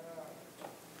know.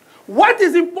 What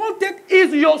is important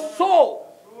is your soul.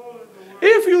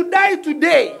 If you die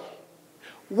today,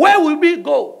 where will we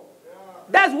go?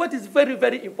 That's what is very,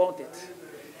 very important.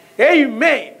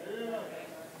 Amen.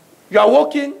 You are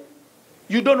walking,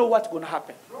 you don't know what's going to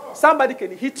happen. Somebody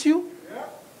can hit you.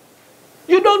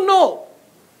 You don't know.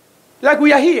 Like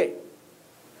we are here.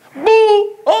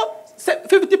 Boo! Oh,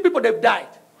 50 people, they've died.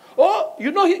 Oh,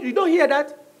 you don't hear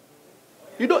that?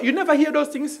 You never hear those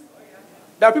things?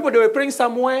 There are people that were praying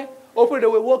somewhere, or people that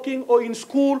were working, or in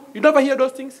school. You never hear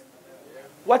those things?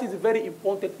 What is very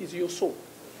important is your soul.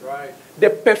 Right. The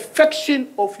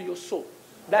perfection of your soul.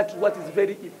 That's what is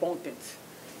very important.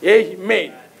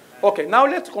 Amen. Okay, now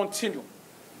let's continue.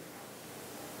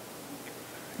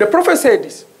 The prophet said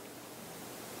this.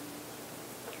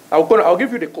 I'll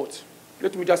give you the quote.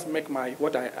 Let me just make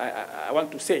what I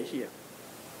want to say here.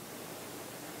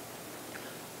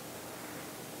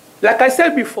 Like I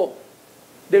said before,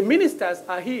 the ministers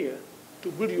are here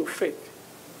to build your faith.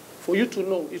 For you to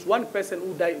know, it's one person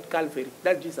who died at Calvary.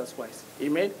 That's Jesus Christ.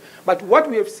 Amen? But what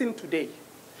we have seen today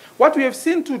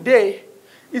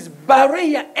is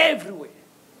barrier everywhere.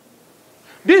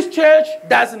 This church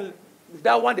doesn't, with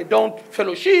that one they don't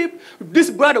fellowship. This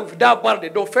brother with that one they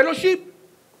don't fellowship.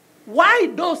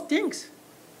 Why those things?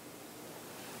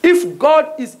 If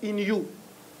God is in you,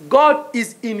 God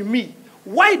is in me,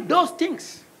 why those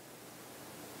things?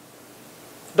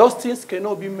 Those things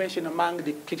cannot be mentioned among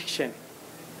the Christians.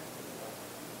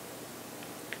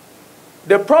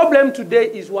 The problem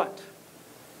today is what?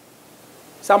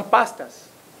 Some pastors,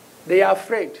 they are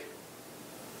afraid.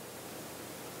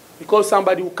 Because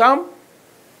somebody will come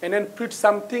and then preach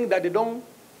something that they don't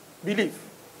believe.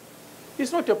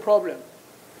 It's not a problem.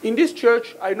 In this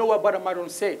church, I know what Brother Maron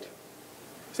said.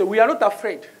 So we are not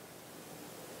afraid.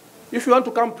 If you want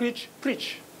to come preach,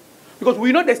 preach. Because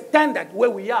we know the standard where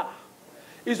we are.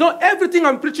 It's not everything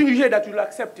I'm preaching here that you'll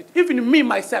accept it. Even me,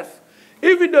 myself.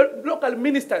 Even the local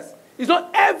ministers. It's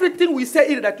not everything we say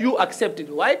here that you accept it,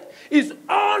 right? It's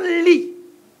only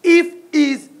if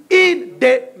it's in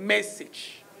the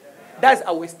message. That's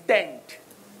our stand.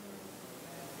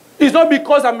 It's not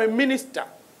because I'm a minister.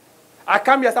 I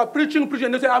come here, I start preaching,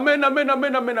 and they say, amen, amen,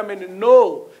 amen, amen, amen.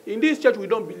 No. In this church, we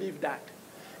don't believe that.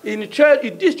 In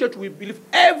this church, we believe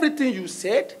everything you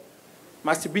said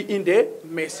must be in the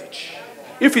message.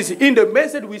 If it's in the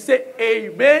message, we say,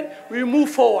 amen, we move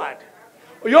forward.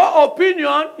 Your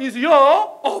opinion is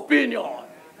your opinion.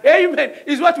 Amen.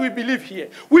 Is what we believe here.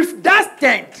 With that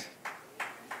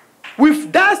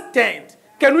stand,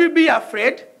 can we be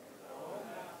afraid?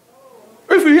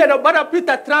 If you hear that Brother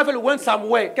Peter travel went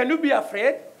somewhere, can you be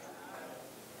afraid?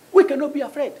 We cannot be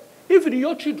afraid. Even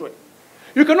your children.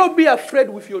 You cannot be afraid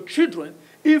with your children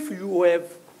if you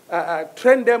have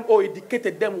trained them or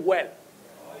educated them well.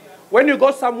 When you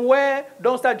go somewhere,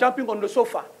 don't start jumping on the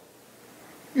sofa.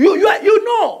 You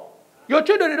know, your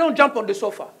children, they don't jump on the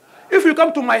sofa. If you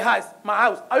come to my house,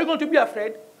 are you going to be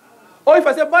afraid? Or if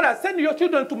I say, brother, send your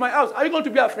children to my house, are you going to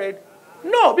be afraid?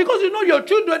 No, because you know your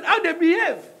children, how they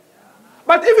behave.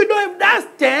 But if you don't have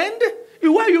that stand,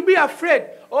 why you be afraid?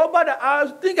 Oh, brother, I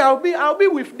think I'll be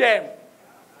with them.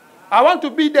 I want to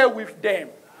be there with them.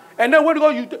 And then when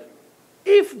you go,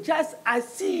 if just I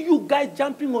see you guys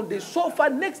jumping on the sofa,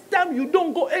 next time you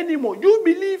don't go anymore. You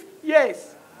believe?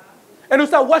 Yes. And you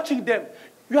start watching them.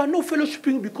 You are not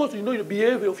fellowshipping because you know the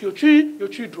behavior of your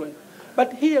children.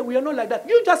 But here, we are not like that.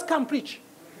 You just come preach.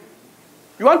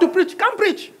 You want to preach? Come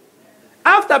preach.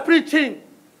 After preaching,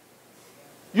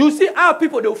 you see how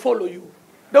people, they'll follow you.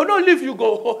 They'll not leave you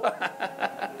go.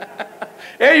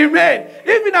 Amen.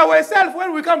 Even ourselves,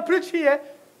 when we come preach here,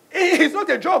 it's not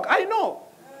a joke. I know.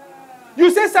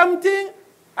 You say something,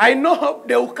 I know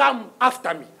they will come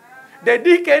after me. The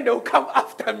deacon, they will come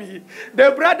after me.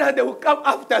 The brother, they will come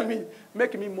after me.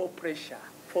 Make me more pressure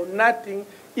for nothing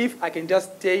if I can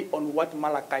just stay on what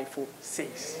Malachi 4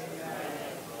 says.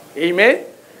 Amen.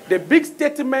 The big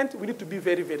statement, we need to be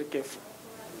very, very careful.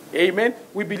 Amen.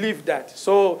 We believe that.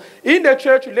 So, in the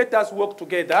church, let us work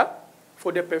together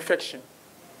for the perfection.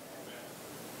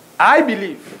 I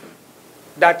believe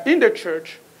that in the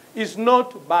church, is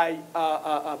not by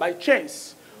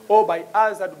chance or by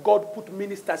us that God put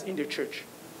ministers in the church.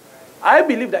 I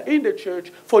believe that in the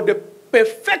church, for the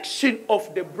perfection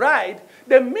of the bride,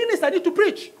 the minister need to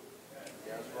preach.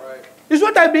 That's right. It's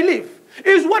what I believe.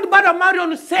 It's what Brother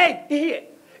Marion said here.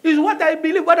 It's what I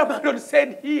believe Brother Marion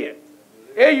said here.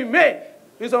 Amen.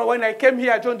 Reason when I came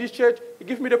here, I joined this church, he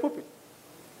gave me the pulpit.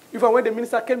 Even when the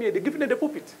minister came here, they give me the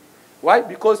pulpit. Why?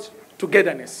 Because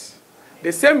togetherness.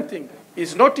 The same thing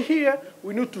is not here.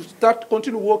 We need to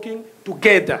continue working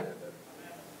together.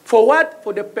 For what?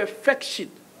 For the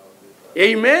perfection.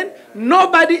 Amen.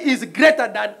 Nobody is greater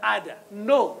than other.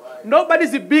 No. Nobody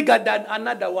is bigger than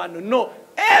another one. No.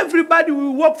 everybody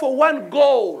will work for one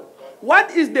goal.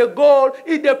 What is the goal?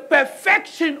 Is the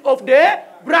perfection of the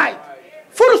bride.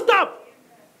 Full stop.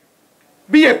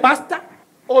 Be a pastor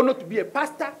or not be a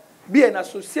pastor. Be an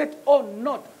associate or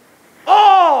not.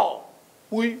 All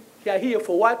we are here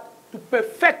for what? To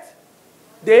perfect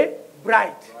the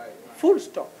bride. Full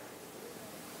stop.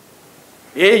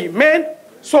 Amen.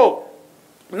 So,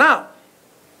 now,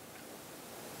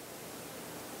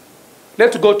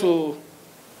 let's go to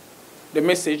the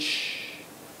message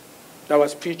that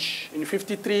was preached in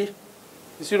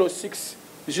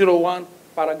 53:06:01,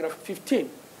 paragraph 15.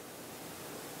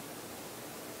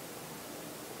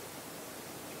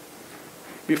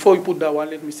 Before you put that one,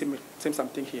 let me say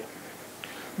something here.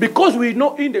 Because we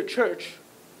know in the church,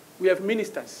 we have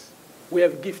ministers, we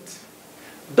have gifts.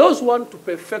 Those want to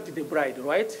perfect the bride,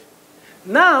 right?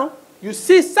 Now, you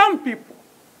see some people,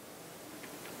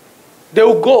 they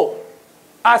will go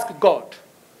ask God,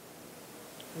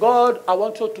 God, I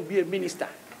want you to be a minister.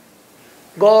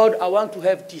 God, I want to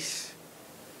have this.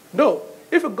 No,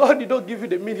 if God did not give you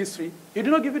the ministry, He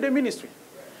did not give you the ministry.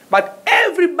 But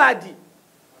everybody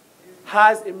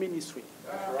has a ministry.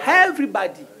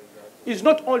 Everybody is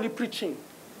not only preaching.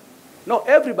 No,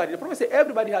 everybody. The prophet said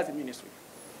everybody has a ministry.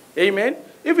 Amen.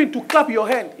 Even to clap your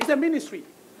hand is a ministry.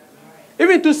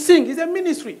 Even to sing is a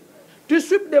ministry. To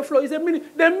sweep the floor is a ministry.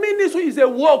 The ministry is a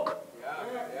work.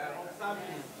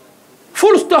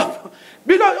 Full stop.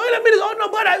 Because oh no,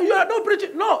 but you are not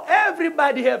preaching. No,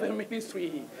 everybody have a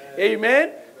ministry.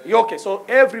 Amen. Okay, so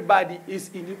everybody is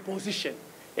in a position.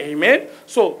 Amen.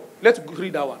 So let's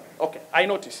read that one. Okay, I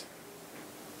notice.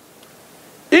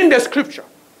 In the scripture,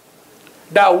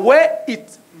 that where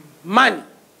its money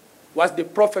was the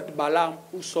prophet Balaam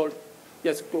who sold.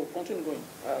 Yes, go, continue going.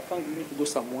 I think we need to go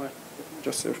somewhere.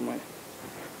 Just save my.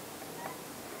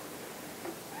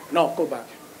 No, go back.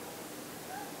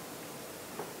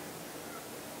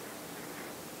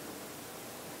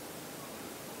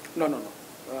 No.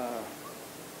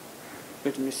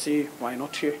 Let me see. Why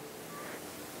not here?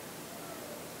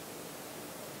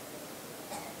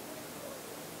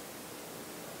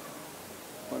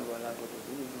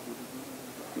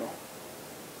 No.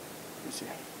 You see.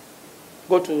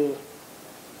 Go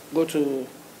to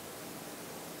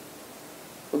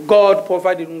God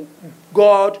provided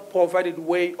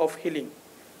way of healing.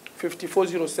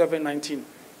 54:07:19.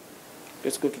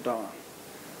 Let's go to that one.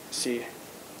 See.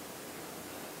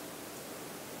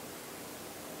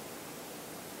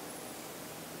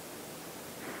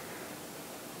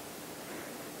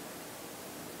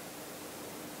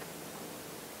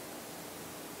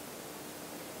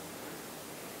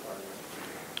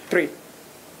 Three.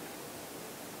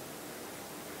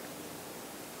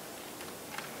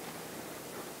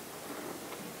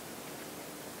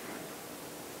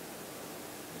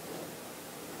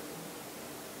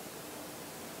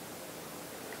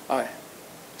 All right.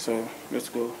 So let's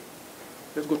go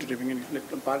to the beginning.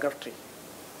 Paragraph 3.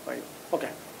 Right. Okay.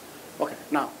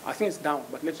 Now I think it's down,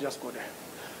 but let's just go there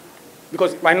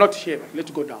because why not here?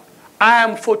 Let's go down. I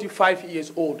am 45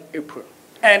 years old, April,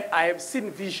 and I have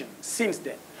seen vision since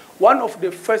then. One of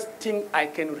the first things I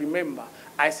can remember,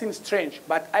 I seem strange,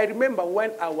 but I remember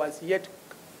when I was yet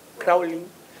crawling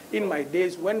in my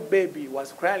days, when baby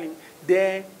was crawling,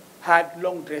 they had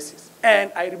long dresses.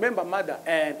 And I remember mother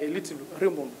and a little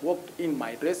ribbon walked in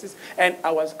my dresses, and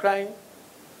I was crying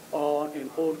on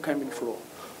an old cabin floor.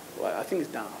 Well, I think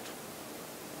it's down.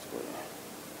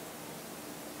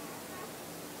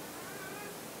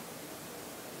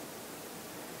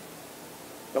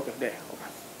 Okay, there. Okay.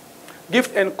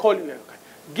 Gift and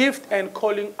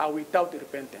calling are without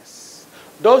repentance.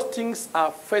 Those things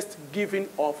are first given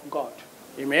of God.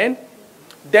 Amen.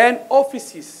 Then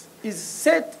offices is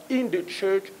set in the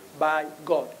church by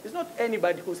God. It's not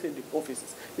anybody who set the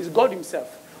offices. It's God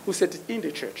Himself who set it in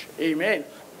the church. Amen.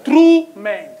 Through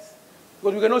men.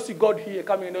 Because we cannot see God here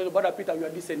coming and saying, Brother Peter, you are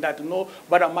this and that. No.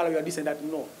 Brother Mala, you are this and that.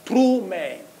 No. Through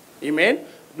men. Amen.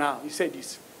 Now, He said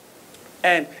this.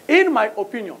 And in my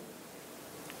opinion,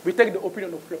 we take the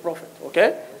opinion of the prophet,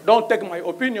 okay? Don't take my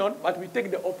opinion, but we take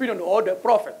the opinion of the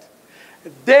prophet.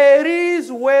 There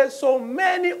is where so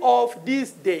many of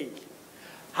this day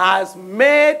has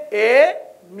made a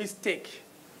mistake.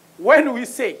 When we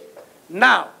say,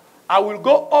 now, I will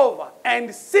go over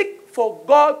and seek for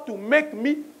God to make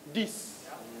me this.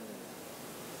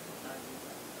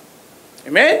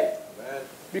 Amen? Amen.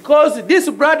 Because this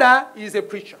brother is a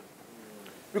preacher.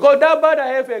 Because that brother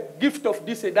has a gift of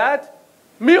this and that.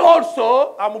 Me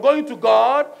also, I'm going to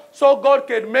God, so God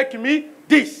can make me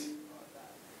this.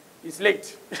 It's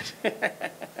late.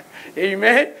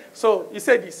 Amen. So he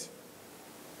said this.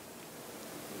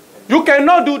 You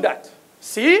cannot do that.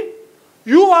 See?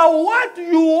 You are what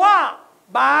you are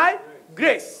by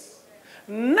grace.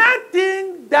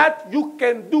 Nothing that you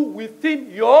can do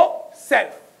within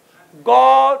yourself.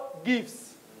 God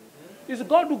gives. It's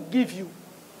God who gives you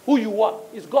who you are.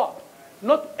 It's God,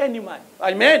 not any man.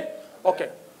 Amen? Okay.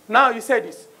 Now you say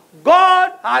this.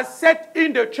 God has set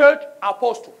in the church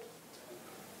apostles,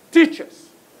 teachers,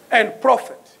 and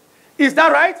prophets. Is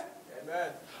that right?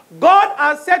 Amen. God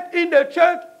has set in the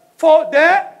church for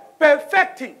the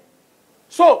perfecting.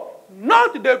 So,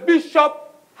 not the bishop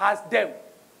has them,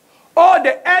 or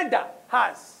the elder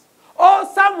has, or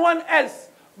someone else,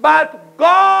 but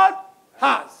God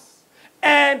has.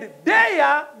 And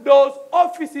there, those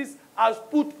offices are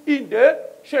put in the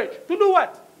church. To do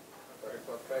what?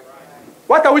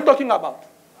 What are we talking about?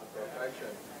 Perfection.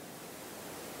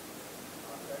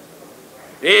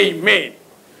 Amen.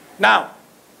 Now,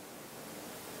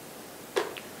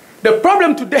 the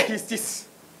problem today is this.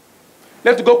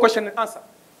 Let's go question and answer.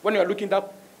 When you are looking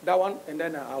up that one, and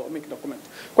then I'll make the comment.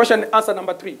 Question and answer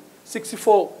number 3,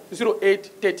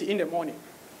 640830 in the morning.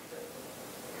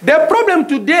 The problem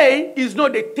today is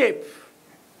not the tape.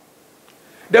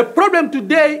 The problem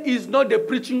today is not the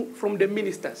preaching from the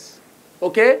ministers.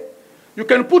 Okay? You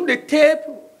can put the tape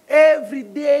every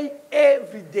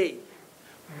day.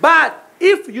 But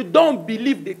if you don't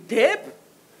believe the tape,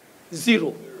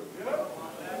 0.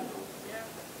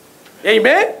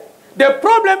 Amen? The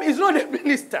problem is not the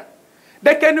minister.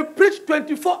 They can preach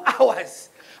 24 hours.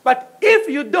 But if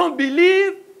you don't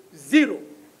believe, 0.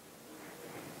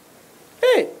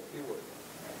 Hey.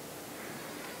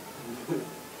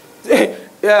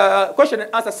 Question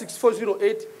and answer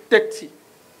 640830.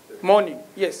 Morning.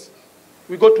 Yes.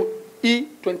 We go to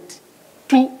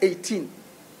E2218.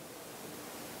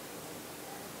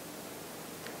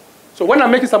 So when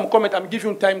I'm making some comment, I'm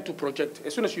giving you time to project.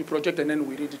 As soon as you project, and then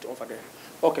we read it over there.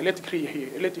 Okay, let's read here.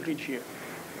 Let's read here.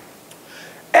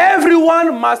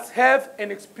 Everyone must have an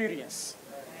experience.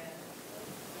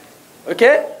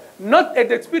 Okay? Not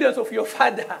an experience of your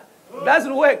father.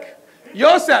 Doesn't work.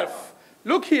 Yourself.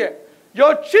 Look here.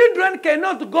 Your children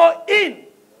cannot go in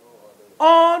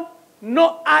on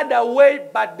no other way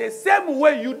but the same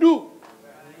way you do.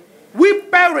 We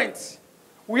parents,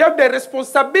 we have the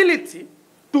responsibility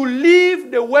to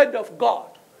live the word of God.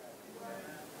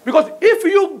 Because if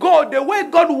you go the way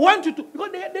God wants you to,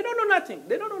 because they don't know nothing.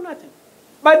 They don't know nothing.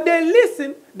 But they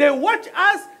listen, they watch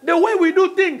us the way we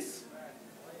do things.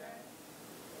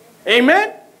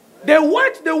 Amen? They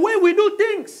watch the way we do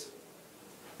things.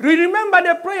 You remember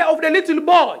the prayer of the little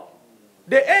boy,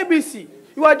 the ABC.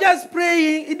 You are just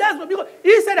praying. It does not, because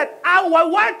he said that I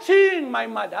was watching my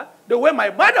mother the way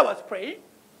my mother was praying.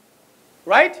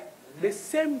 Right? The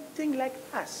same thing like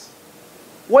us.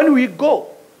 When we go,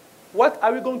 what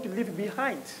are we going to leave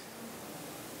behind?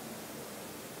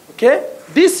 Okay?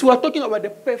 This we are talking about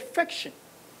the perfection.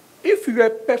 If you are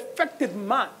a perfected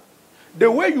man, the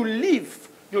way you live,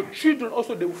 your children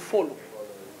also they will follow.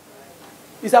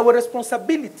 It's our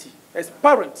responsibility as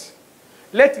parents.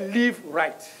 Let's live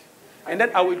right. And then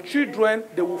our children,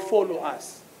 they will follow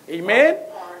us. Amen?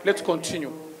 Let's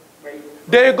continue.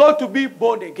 They got to be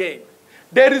born again.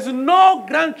 There is no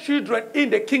grandchildren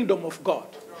in the kingdom of God.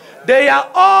 They are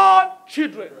all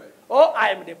children. Oh, I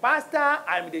am the pastor,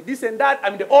 I am the this and that,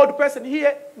 I'm the old person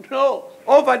here. No,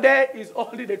 over there is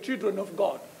only the children of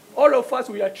God. All of us,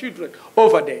 we are children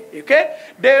over there. Okay?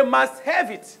 They must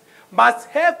have it. Must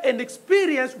have an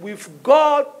experience with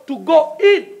God to go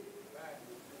in.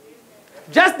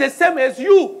 Just the same as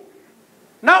you.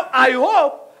 Now, I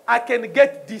hope I can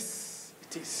get this.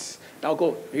 It is. Now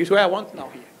go. Here's where I want now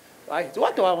here. Right?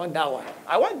 What do I want that one?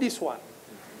 I want this one.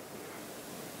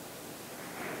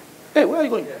 Hey, where are you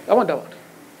going? I want that one.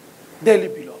 Dearly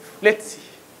beloved. Let's see.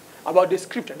 About the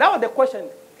scripture. That was the question,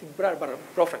 brother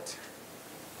prophet.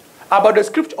 About the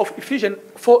scripture of Ephesians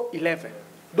 4:11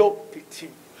 to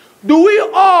 15. Do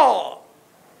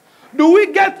we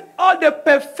get all the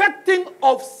perfecting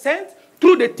of saints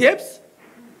through the tapes?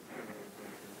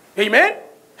 Amen?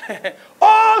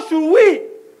 Or should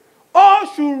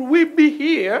we be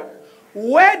here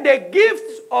where the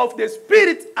gifts of the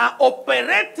Spirit are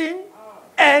operating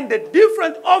and the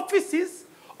different offices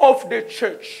of the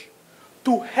church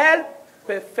to help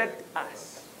perfect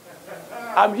us?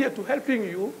 I'm here to helping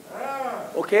you,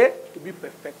 okay, to be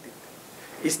perfected.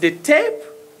 Is the tape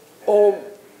or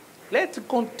let's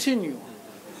continue.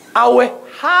 Our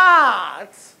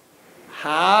hearts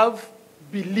have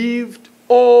believed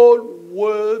all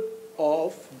word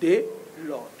of the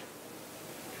Lord.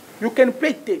 You can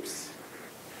play tapes.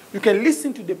 You can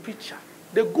listen to the preacher.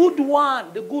 The good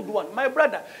one, the good one. My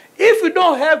brother, if you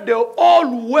don't have the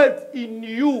all word in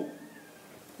you,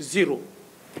 0.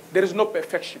 There is no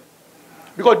perfection.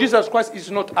 Because Jesus Christ is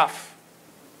not half.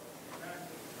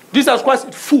 Jesus Christ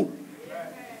is full.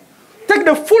 Take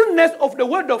the fullness of the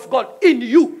word of God in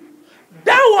you.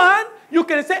 That one, you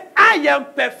can say, I am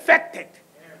perfected.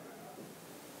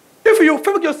 If you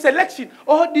make your selection,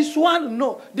 oh, this one,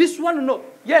 no. This one, no.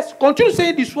 Yes, continue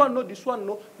saying this one, no, this one,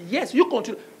 no. Yes, you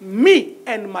continue. Me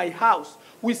and my house,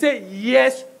 we say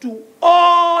yes to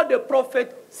all the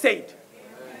prophet said.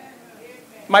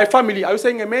 My family, are you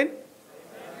saying amen?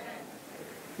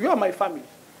 You are my family.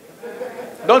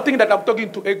 Don't think that I'm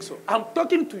talking to EXO. I'm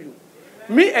talking to you.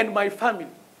 Me and my family,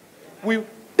 we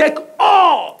take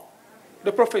all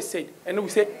the prophet said, and we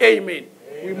say amen.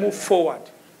 We move forward.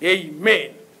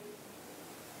 Amen.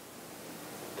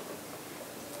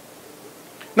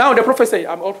 Now the prophet said,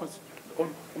 I'm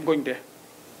going there.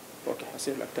 Okay, I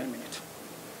say like 10 minutes.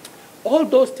 All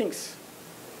those things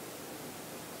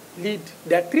lead,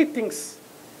 there are 3 things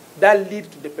that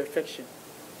lead to the perfection.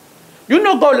 You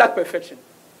know God like perfection.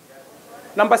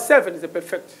 Number 7 is a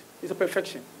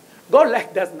perfection. God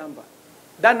like that number.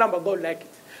 That number, God like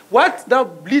it. What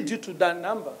that leads you to that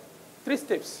number? 3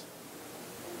 steps.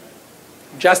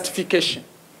 Justification,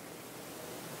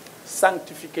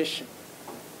 sanctification,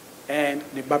 and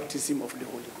the baptism of the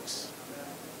Holy Ghost.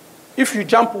 If you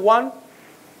jump one,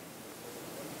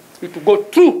 you could go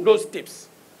through those steps.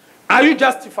 Are you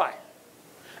justified?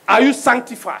 Are you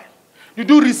sanctified? You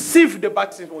do receive the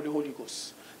baptism of the Holy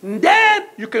Ghost. Then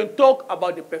you can talk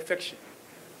about the perfection.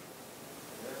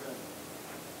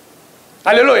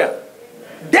 Hallelujah.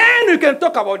 Then you can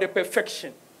talk about the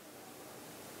perfection.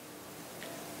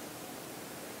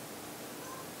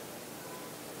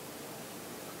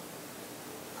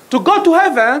 To go to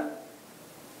heaven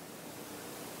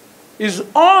is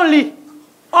only,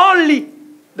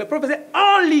 the prophet said,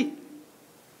 only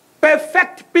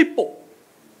perfect people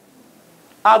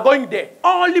are going there.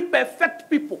 Only perfect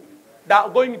people that are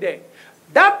going there.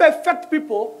 That perfect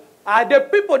people are the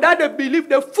people that they believe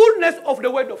the fullness of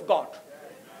the word of God.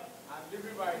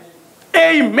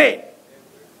 Amen.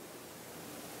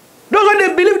 Those when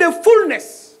they believe the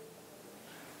fullness.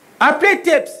 I play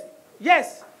tapes.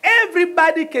 Yes,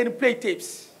 everybody can play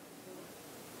tapes.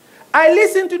 I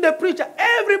listen to the preacher.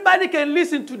 Everybody can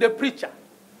listen to the preacher.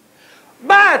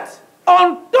 But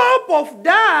on top of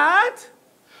that,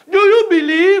 do you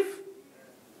believe?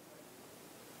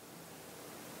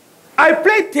 I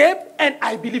play tape and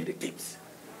I believe the tapes.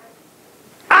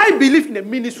 I believe in the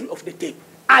ministry of the tape.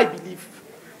 I believe.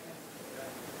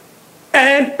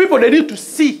 And people, they need to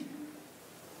see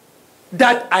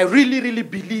that I really, really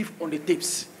believe on the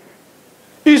tapes.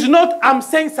 It's not I'm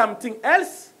saying something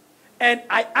else and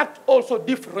I act also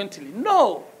differently.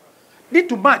 No. Need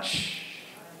to match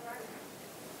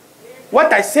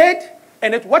what I said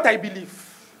and what I believe.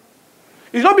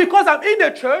 It's not because I'm in the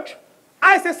church,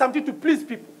 I say something to please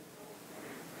people.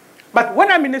 But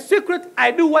when I'm in a secret,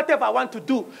 I do whatever I want to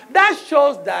do. That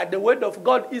shows that the word of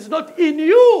God is not in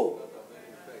you.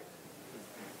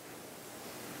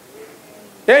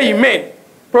 Amen.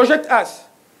 Project us.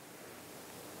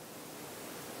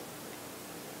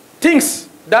 Things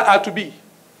that are to be.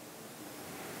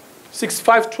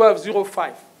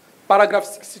 651205. Paragraph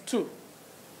 62.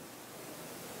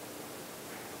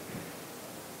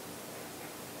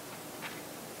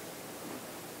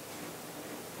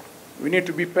 We need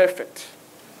to be perfect.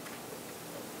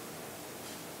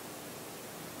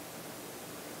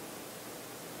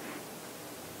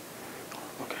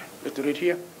 Okay, let's read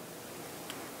here.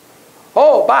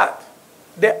 Oh, but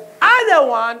the other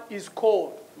one is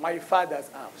called my Father's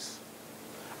house.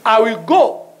 I will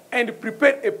go and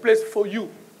prepare a place for you.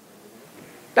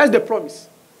 That's the promise.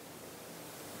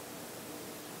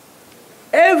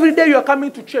 Every day you are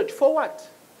coming to church, for what?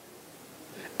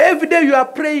 Every day you are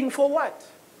praying, for what?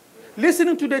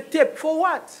 Listening to the tape, for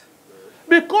what?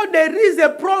 Because there is a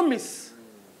promise.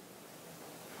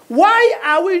 Why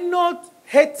are we not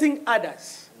hating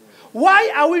others?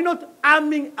 Why are we not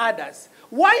harming others?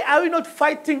 Why are we not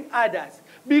fighting others?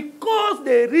 Because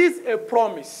there is a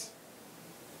promise.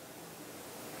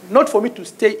 Not for me to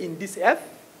stay in this earth.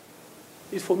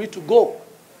 It's for me to go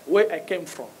where I came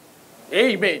from.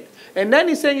 Amen. And then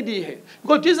he's saying here,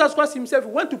 because Jesus Christ himself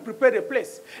went to prepare a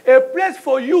place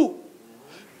for you.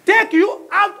 Take you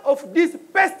out of this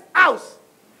pest house.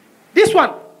 This one.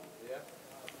 Yeah.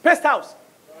 Pest house.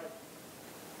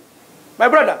 My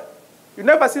brother, you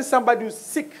never seen somebody who's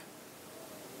sick.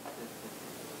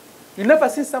 You never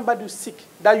seen somebody who's sick.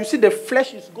 That you see the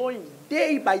flesh is going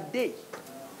day by day.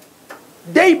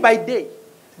 Day by day.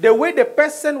 The way the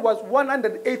person was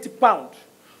 180 pounds.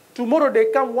 Tomorrow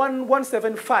they come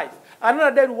 175.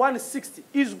 another day 160.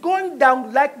 It's going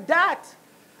down like that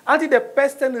until the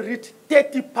person reach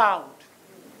 30 pounds.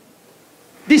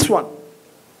 This one.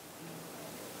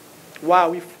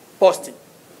 Wow, we're posting.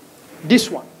 This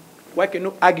one. Why can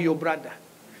you argue your brother?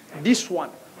 This one.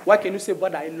 Why can you say,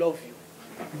 brother, I love you?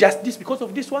 Just this because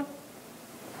of this one?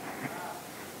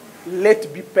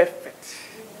 Let be perfect.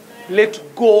 Let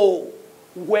go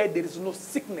where there is no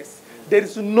sickness. There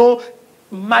is no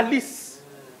malice.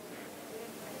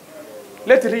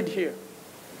 Let's read here.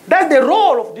 That's the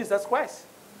role of Jesus Christ.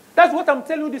 That's what I'm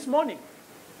telling you this morning.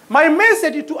 My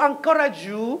message is to encourage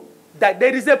you that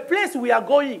there is a place we are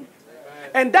going.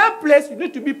 And that place, you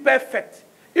need to be perfect.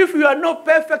 If you are not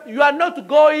perfect, you are not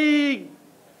going.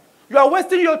 You are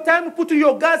wasting your time putting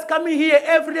your gas, coming here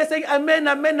every day saying amen,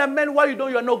 amen, amen, while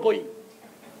you are not going.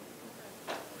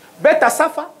 Better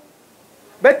suffer.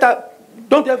 Better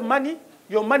don't have money.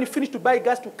 Your money finished to buy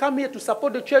gas to come here to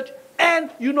support the church.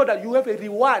 And you know that you have a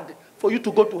reward for you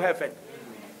to go to heaven.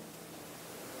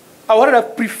 I would rather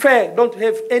prefer don't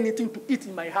have anything to eat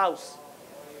in my house.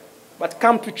 But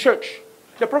come to church.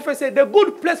 The prophet said the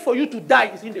good place for you to die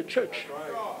is in the church.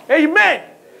 Amen.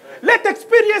 Let's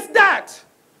experience that.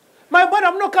 My brother,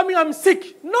 I'm not coming, I'm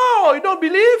sick. No, you don't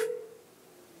believe?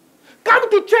 Come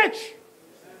to church.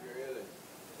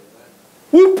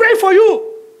 We pray for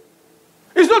you.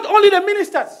 It's not only the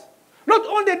ministers, not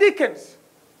only the deacons.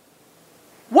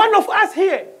 One of us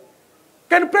here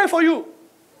can pray for you.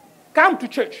 Come to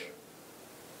church.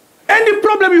 Any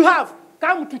problem you have,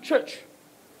 come to church.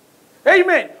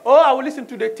 Amen. Oh, I will listen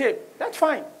to the tape. That's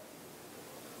fine.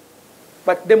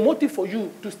 But the motive for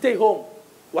you to stay home,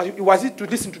 was it to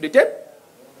listen to the tape?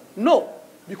 No,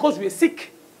 because we are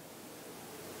sick.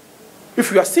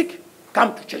 If you are sick,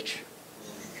 come to church.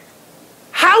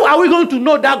 How are we going to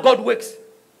know that God works?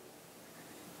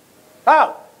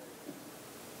 How?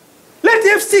 Let's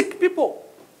have sick people.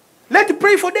 Let's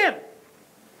pray for them.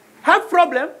 Have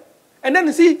problem, and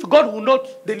then see if God will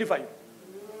not deliver you.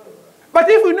 But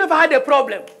if you never had a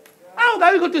problem, how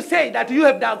are you going to say that you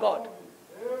have that God?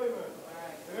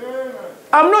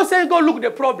 I'm not saying go look at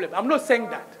the problem. I'm not saying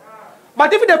that.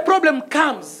 But if the problem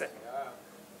comes,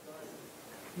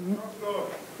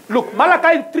 look,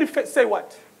 Malachi 3 say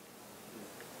what?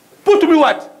 Put me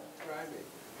what? Try me.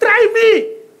 Try me.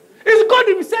 It's God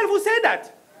himself who said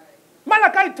that.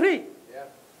 Malachi 3. Yeah.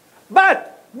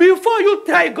 But before you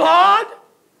try God,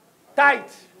 tithe.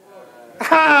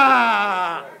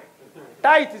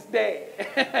 Tithe is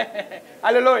there.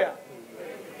 Hallelujah.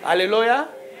 Hallelujah.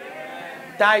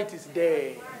 Tithe is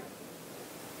there.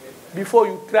 Before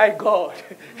you try God.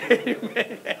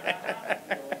 Amen.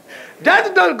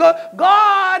 Just don't go,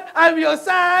 God, I'm your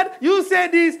son. You say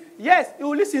this. Yes, he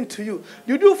will listen to you.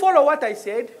 Did you follow what I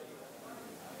said?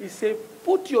 He said,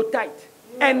 put your tithe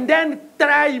and then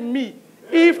try me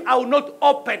if I will not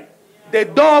open the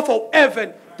door for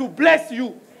heaven to bless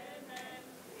you.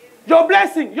 Your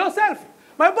blessing, yourself.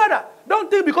 My brother, don't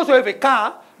think because you have a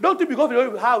car, don't think because you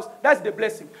have a house, that's the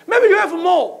blessing. Maybe you have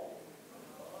more.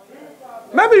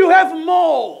 Maybe you have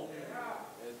more.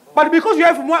 But because you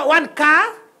have one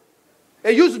car,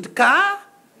 a used car,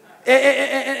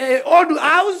 an old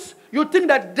house, you think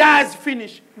that that's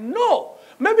finished. No.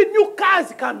 Maybe new car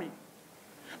is coming.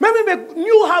 Maybe the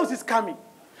new house is coming.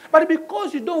 But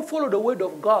because you don't follow the word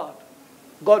of God,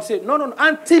 God said, no,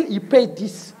 until he pays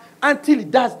this, until he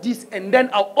does this, and then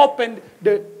I'll open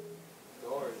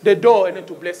the door and then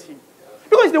to bless him.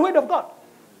 Because it's the word of God.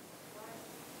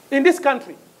 In this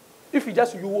country, if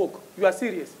you walk, you are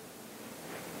serious.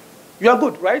 You are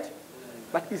good, right?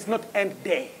 But it's not end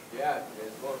there. Yeah,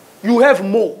 you have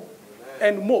more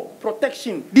and more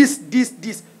protection. This,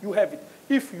 you have it.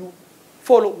 If you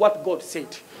follow what God said.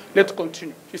 Let's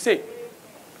continue. You say,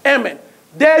 amen.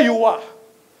 There you are.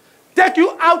 Take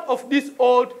you out of this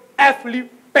old earthly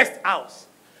pest house.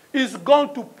 Is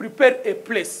going to prepare a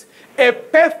place, a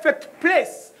perfect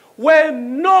place where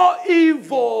no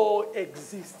evil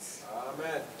exists.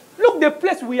 Amen. Look the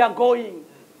place we are going.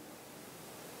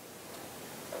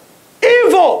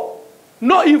 Evil,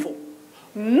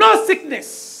 no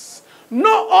sickness,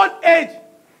 no old age.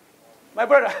 My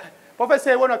brother, Prophet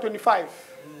said 125.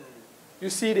 You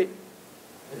see it.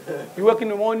 You work in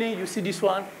the morning, you see this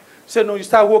one. Say no, you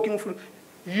start working.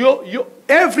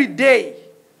 Every day,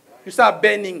 you start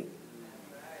burning.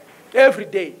 Every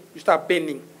day, you start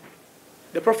burning.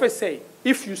 The prophet say,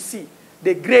 if you see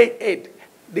the gray head,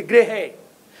 the gray hair,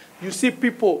 you see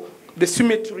people, the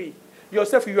symmetry,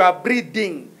 yourself, you are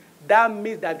breathing. That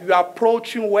means that you are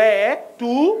approaching where?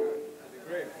 To?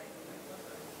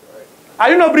 Are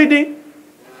you not breathing?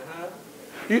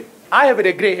 I have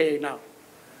the gray hair now.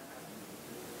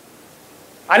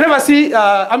 I never see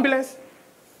ambulance.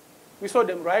 We saw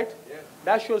them, right? Yeah.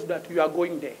 That shows that you are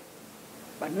going there.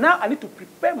 But now I need to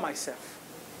prepare myself.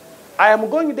 I am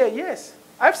going there, yes.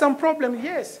 I have some problems,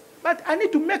 yes. But I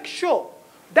need to make sure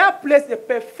that place is a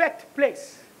perfect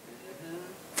place.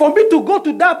 For me to go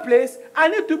to that place, I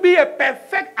need to be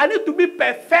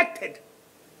perfected.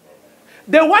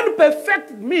 The one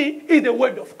perfect me is the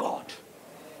word of God.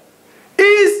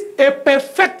 Is a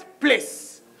perfect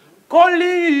place, calling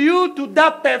you to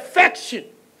that perfection.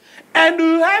 And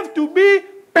you have to be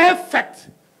perfect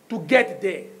to get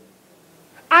there.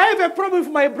 I have a problem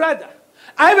with my brother.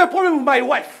 I have a problem with my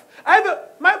wife.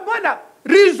 My brother,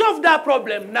 resolve that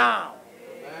problem now.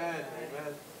 Amen.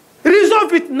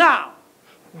 Resolve it now.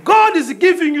 God is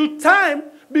giving you time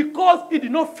because He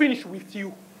did not finish with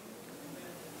you.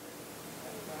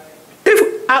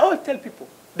 If I always tell people,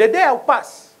 the day I'll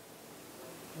pass,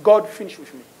 God finished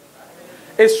with me.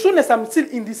 As soon as I'm still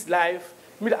in this life,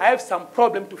 I have some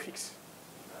problem to fix.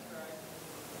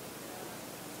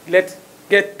 Let's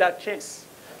get that chance.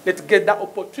 Let's get that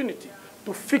opportunity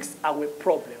to fix our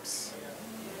problems.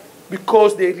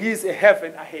 Because there is a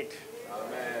heaven ahead.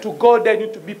 Amen. To go there, you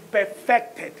need to be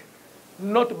perfected.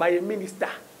 Not by a minister.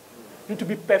 You need to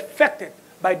be perfected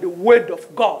by the word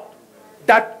of God.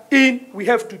 That we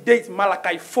have today's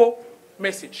Malachi 4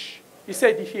 message. He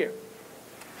said it here.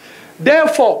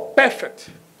 Therefore, perfect.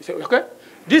 He said, okay?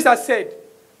 Jesus said,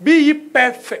 be ye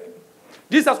perfect.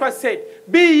 Jesus Christ said,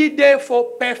 be ye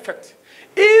therefore perfect.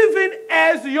 Even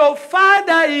as your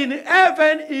Father in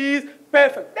heaven is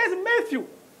perfect. That's Matthew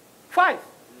 5.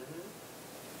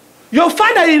 Your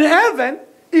Father in heaven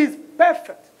is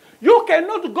perfect. You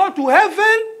cannot go to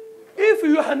heaven if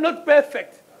you are not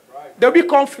perfect. Right. There will be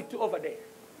conflict over there.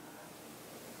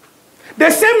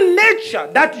 The same nature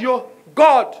that your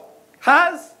God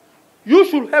has, you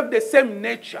should have the same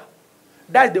nature.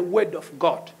 That's the word of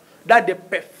God. That's the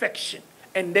perfection.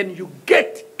 And then you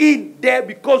get in there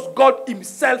because God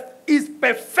Himself is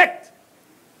perfect.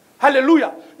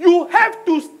 Hallelujah. You have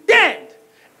to stand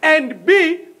and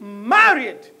be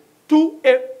married to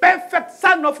a perfect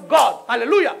Son of God.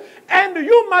 Hallelujah. And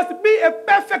you must be a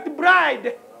perfect bride.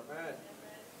 Amen.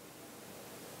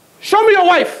 Show me your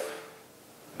wife.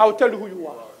 I will tell you who you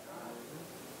are.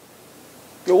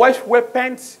 Your wife wears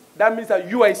pants. That means that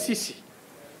you are a sissy.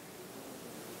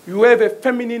 You have a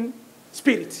feminine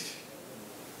spirit.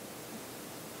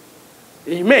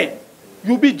 Amen.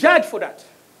 You'll be judged for that.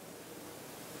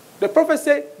 The prophet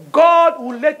said, God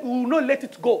will not let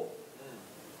it go.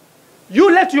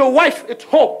 You let your wife at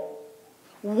home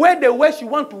wear the way she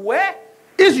wants to wear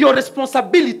is your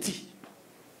responsibility.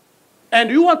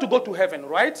 And you want to go to heaven,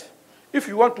 right? If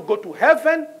you want to go to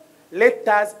heaven, let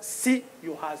us see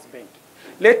your husband.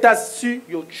 Let us see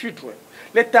your children.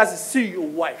 Let us see your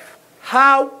wife.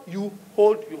 How you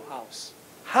hold your house.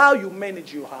 How you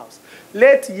manage your house.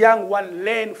 Let young one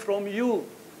learn from you.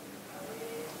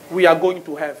 We are going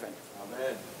to heaven.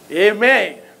 Amen.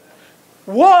 Amen.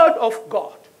 Word of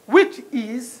God, which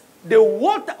is the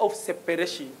water of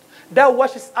separation that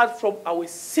washes us from our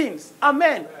sins.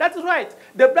 Amen. That's right.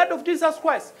 The blood of Jesus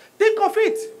Christ. Think of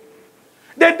it.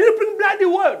 The dripping bloody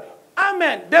word.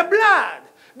 Amen. The blood.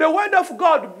 The word of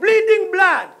God. Bleeding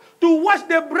blood. To wash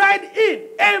the bride in.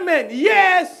 Amen.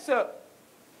 Yes.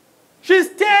 She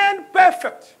stand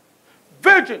perfect.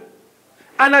 Virgin.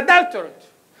 Unadulterated.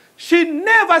 She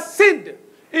never sinned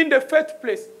in the first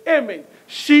place. Amen.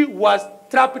 She was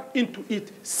trapped into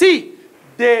it. See,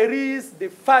 there is the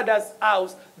Father's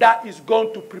house that is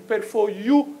going to prepare for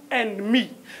you and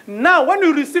me. Now, when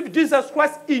you receive Jesus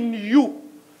Christ in you,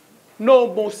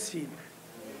 no more sin.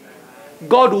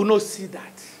 God will not see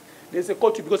that. There's a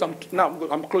quote because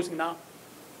I'm closing now.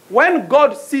 When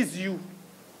God sees you,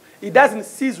 He doesn't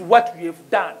see what you have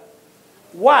done.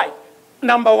 Why?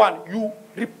 Number one, you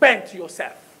repent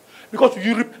yourself. Because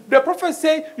the prophet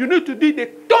says you need to do the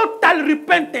total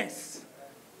repentance.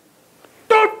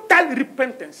 Total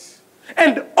repentance.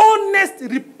 And honest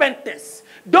repentance.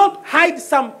 Don't hide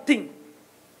something.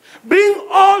 Bring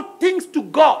all things to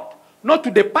God. Not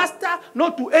to the pastor,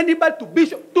 not to anybody, to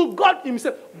bishop, to God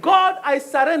Himself. God, I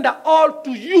surrender all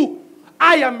to you.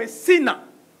 I am a sinner.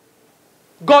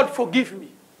 God, forgive me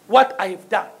what I have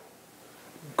done.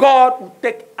 God will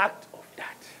take act of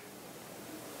that.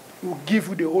 He will give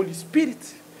you the Holy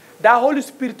Spirit. That Holy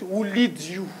Spirit will lead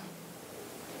you.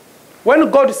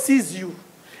 When God sees you,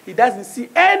 He doesn't see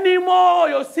any more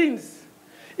your sins.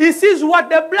 He sees what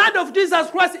the blood of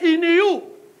Jesus Christ in you.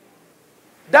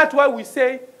 That's why we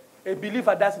say a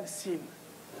believer doesn't sin.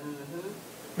 Mm-hmm.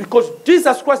 Because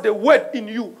Jesus Christ, the word in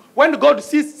you, when God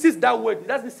sees that word, He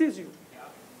doesn't see you. Yeah.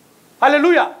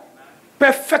 Hallelujah.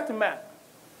 Perfect man.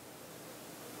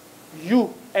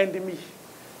 you and me,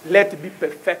 let it be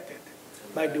perfected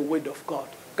by the word of God.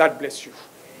 God bless you.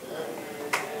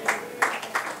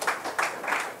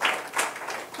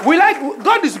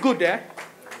 God is good, eh?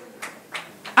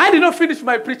 I did not finish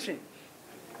my preaching.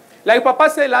 Like Papa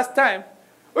said last time,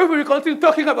 if we continue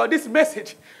talking about this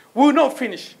message, we will not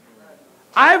finish.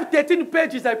 I have 13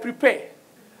 pages I prepare.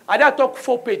 I don't talk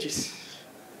 4 pages.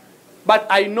 But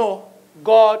I know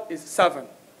God is sovereign.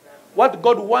 What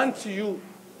God wants you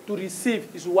to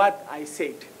receive is what I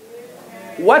said.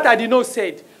 What I did not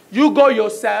say, you go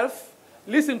yourself,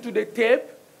 listen to the tape,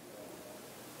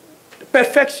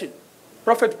 perfection.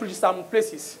 Prophet preaches some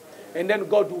places, and then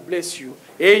God will bless you.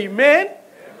 Amen?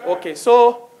 Okay,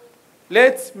 so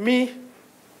let me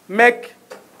make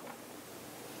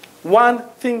one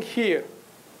thing here.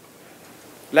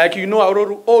 Like you know, I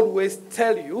always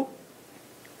tell you,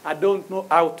 I don't know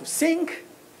how to sing,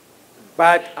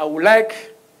 but I would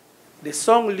like the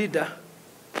song leader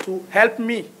to help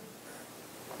me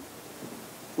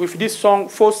with this song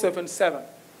 477.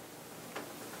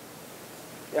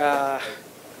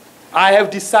 I have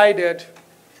decided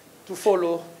to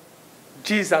follow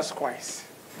Jesus Christ.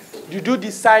 Did you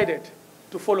decided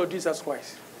to follow Jesus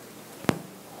Christ?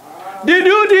 Did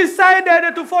you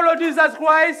decided to follow Jesus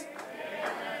Christ?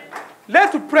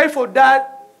 Let's pray for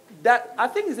that. That I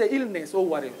think it's an illness or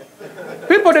whatever.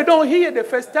 People they don't hear the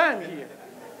first time here.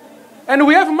 And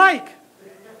we have mic.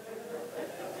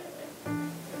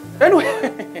 And we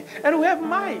have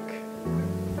mic.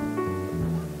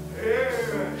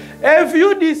 Have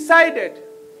you decided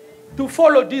to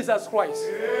follow Jesus Christ?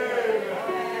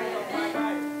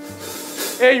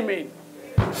 Amen.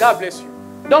 God bless you.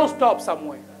 Don't stop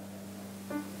somewhere.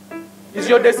 It's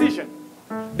your decision.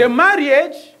 The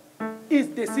marriage is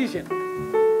decision.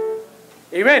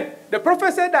 Amen. The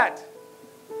prophet said that.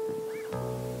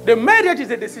 The marriage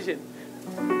is a decision.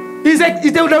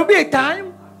 There will be a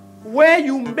time where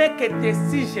you make a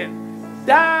decision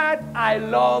that I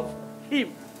love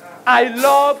him. I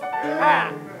love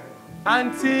her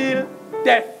until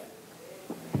death.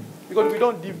 Because we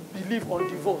don't believe on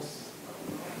divorce.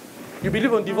 You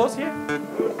believe on divorce here?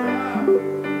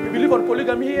 You believe on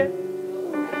polygamy here?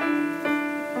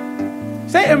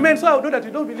 Say amen so I know that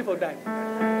you don't believe on that.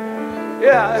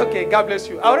 Yeah, okay, God bless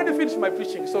you. I already finished my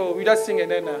preaching, so we just sing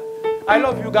and then I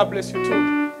love you, God bless you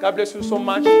too. God bless you so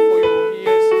much for your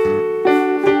ears.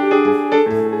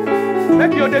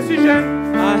 Make your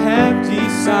decision. I have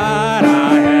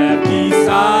decided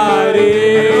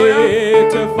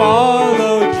to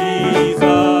follow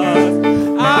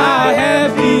Jesus. I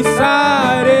have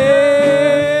decided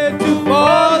to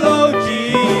follow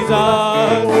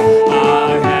Jesus. I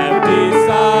have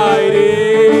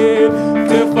decided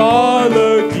to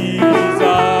follow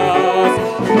Jesus.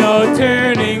 No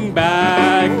turning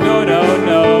back. No, no,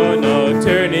 no, no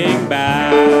turning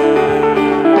back.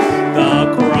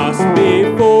 The cross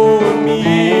before me,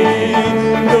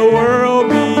 the world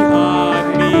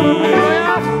behind me.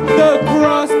 The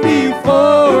cross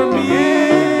before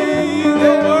me,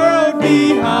 the world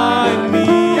behind me.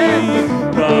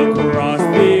 The cross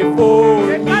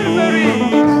before me,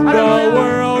 the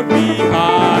world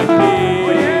behind me.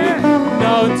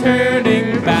 No turning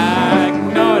back,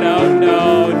 no, no,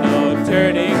 no, no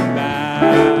turning back.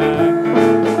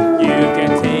 You can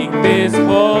take this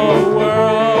whole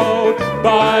world,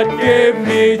 but give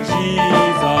me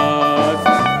Jesus.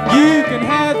 You can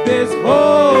have this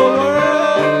whole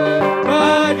world,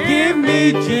 but give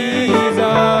me Jesus.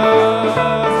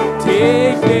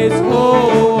 Take this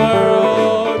whole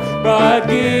world, but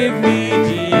give me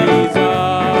Jesus.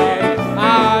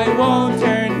 I won't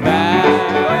turn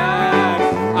back.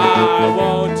 I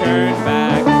won't turn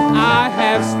back. I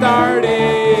have started.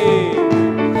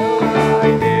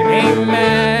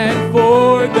 Amen.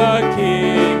 For the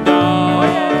kingdom.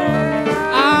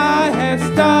 I have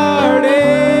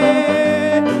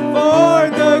started for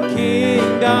the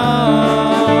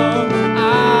kingdom. I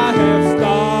have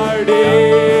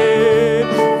started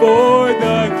for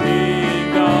the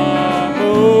kingdom.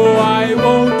 Oh, I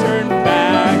won't turn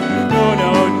back. No,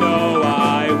 no, no,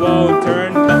 I won't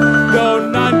turn back. Go,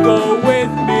 none go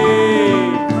with me.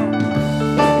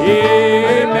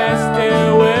 Amen.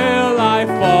 Still will I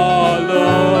follow.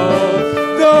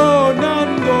 Though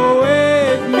none go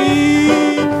with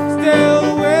me, still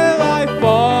will I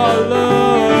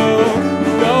follow.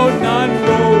 Though none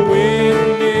go with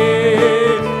me,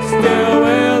 still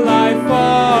will I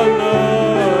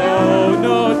follow.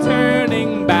 No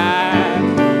turning back.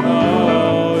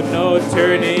 Oh, no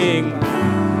turning.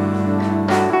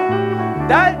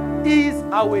 That is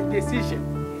our decision.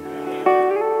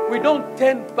 We don't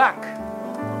turn back.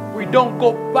 We don't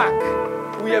go back.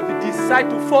 we have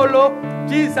decided to follow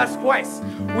Jesus Christ.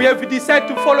 We have decided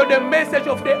to follow the message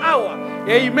of the hour.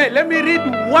 Amen. Let me read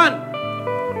one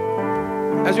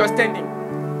as you are standing.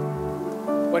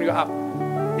 When you are up.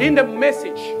 In the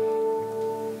message,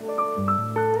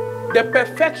 the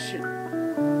perfection,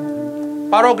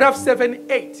 paragraph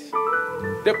 7-8,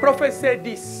 the prophet said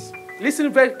this.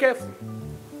 Listen very carefully.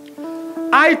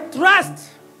 I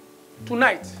trust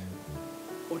tonight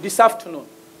or this afternoon,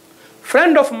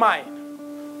 friend of mine,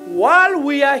 while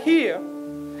we are here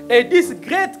at this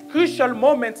great crucial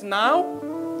moment now,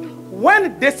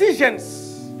 when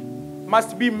decisions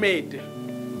must be made.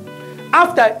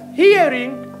 After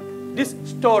hearing this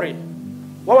story,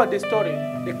 what was the story?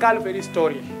 The Calvary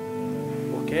story.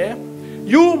 Okay?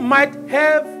 You might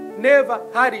have never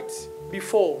heard it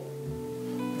before,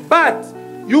 but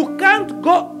you can't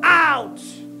go out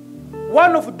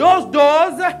one of those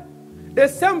doors the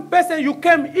same person you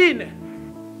came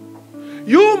in.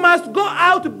 You must go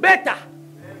out better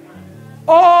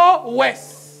or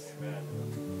worse.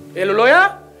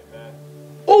 Hallelujah.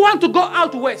 Who want to go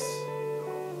out worse?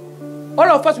 All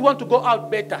of us want to go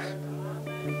out better.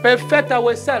 Perfect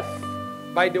ourselves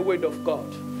by the word of God.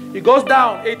 It goes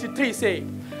down, 83 say,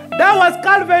 that was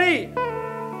Calvary.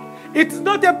 It's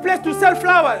not a place to sell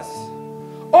flowers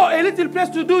or a little place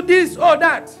to do this or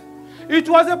that. It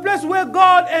was a place where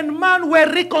God and man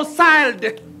were reconciled.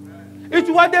 It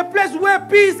was a place where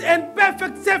peace and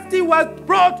perfect safety was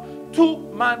brought to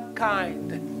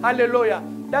mankind. Hallelujah.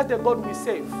 That's the God we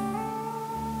save.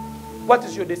 What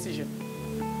is your decision?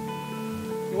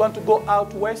 You want to go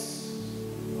out west?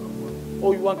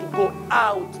 Or you want to go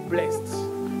out blessed?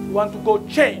 You want to go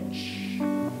change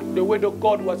the word of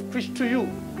God was preached to you.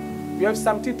 You have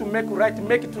something to make right,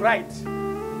 make it right.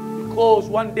 Because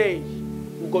one day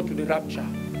we'll go to the rapture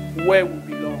where we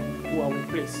belong, to our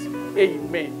place.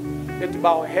 Amen. Let's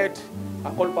bow our head.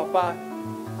 I call Papa,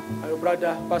 our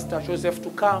brother, Pastor Joseph, to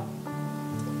come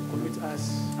commit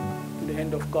us to the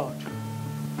hand of God.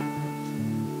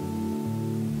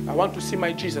 I want to see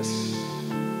my Jesus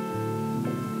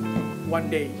one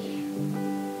day.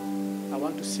 I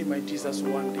want to see my Jesus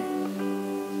one day.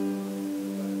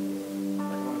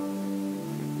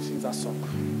 Sing that song.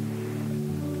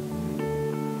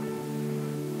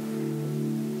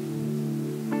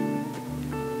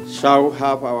 Shall we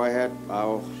have our head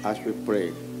bowed as we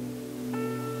pray?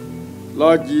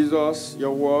 Lord Jesus,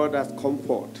 your word has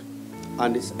comfort,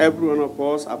 and it's every one of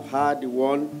us have heard the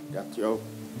one that you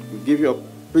give your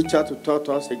preacher to taught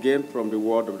us again from the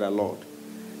word of the Lord,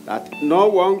 that no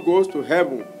one goes to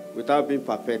heaven without being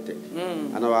perfected.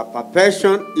 And our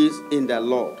perfection is in the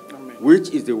Lord,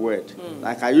 which is the word.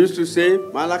 Like I used to say,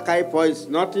 Malachi 4 is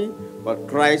nothing but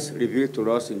Christ revealed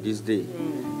to us in this day.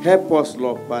 Help us,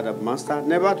 Lord, Father, Master,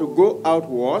 never to go out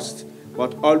worst,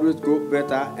 but always go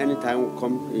better anytime we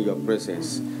come in your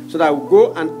presence, so that we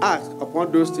go and act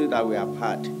upon those things that we have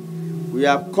had. We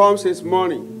have come since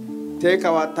morning. Take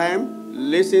our time,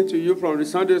 listen to you from the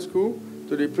Sunday school,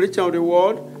 to the preaching of the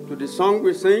word, to the song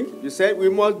we sing. You said we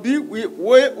must be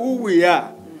who we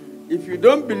are. If you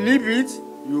don't believe it,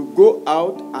 you go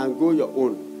out and go your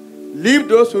own. Leave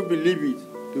those who believe it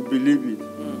to believe it.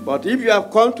 But if you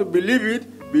have come to believe it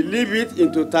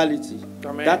in totality.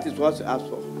 Amen. That is what you ask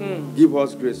for. Give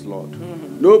us grace, Lord.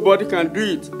 Nobody can do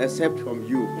it except from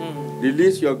you.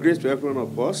 Release your grace to every one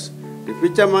of us. The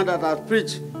preacher man that has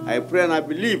preached, I pray and I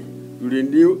believe you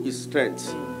renew his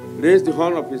strength. Raise the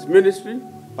horn of his ministry,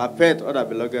 perfect all that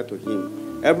belongs to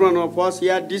him. Every one of us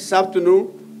here this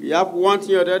afternoon, we have one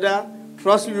thing or the other,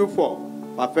 trust you for,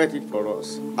 perfect it for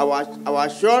us. Our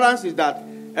assurance is that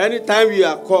anytime you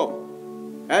come,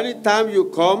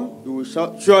 you will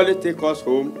surely take us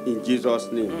home in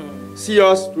Jesus' name. See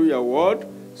us through your word,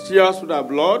 see us through the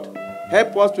blood.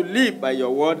 Help us to live by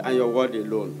your word and your word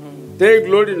alone. Take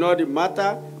glory in all the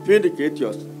matter, vindicate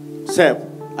yourself.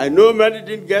 I know many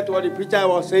didn't get what the preacher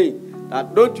was saying.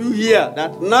 That don't you hear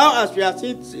that now as we are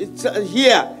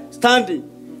here standing,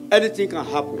 anything can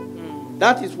happen.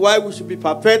 That is why we should be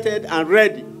perfected and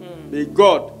ready. May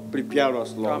God prepare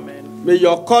us, Lord. Amen. May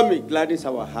your coming gladdens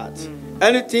our hearts.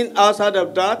 Anything outside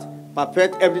of that,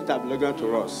 perfect everything that belongs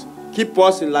to us. Keep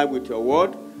us in line with your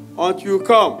word. Until you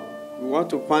come, we want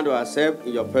to find ourselves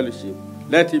in your fellowship.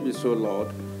 Let it be so, Lord.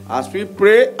 As we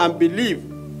pray and believe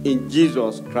in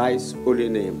Jesus Christ's holy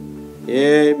name.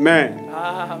 Amen.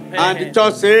 Amen. And the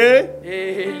church say,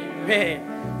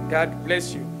 Amen. God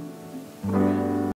bless you.